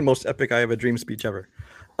the second most epic I have a dream speech ever.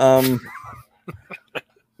 I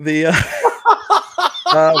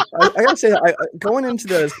gotta say, going into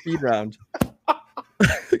the speed round,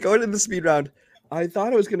 I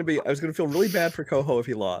thought I was gonna feel really bad for Koho if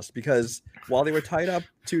he lost, because while they were tied up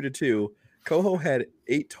 2-2, Koho had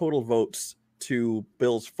 8 total votes to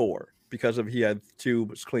Bill's 4 because he had 2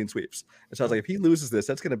 clean sweeps. And so I was like, if he loses this,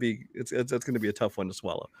 that's gonna be a tough one to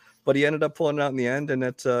swallow. But he ended up pulling it out in the end, and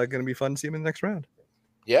it's gonna be fun to see him in the next round.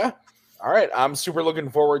 Yeah. All right, I'm super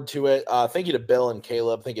looking forward to it. Thank you to Bill and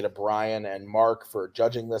Caleb. Thank you to Brian and Mark for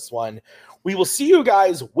judging this one. We will see you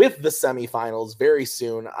guys with the semifinals very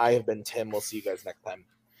soon. I have been Tim. We'll see you guys next time.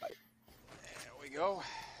 Bye. There we go.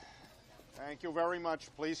 Thank you very much.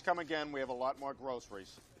 Please come again. We have a lot more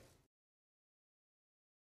groceries.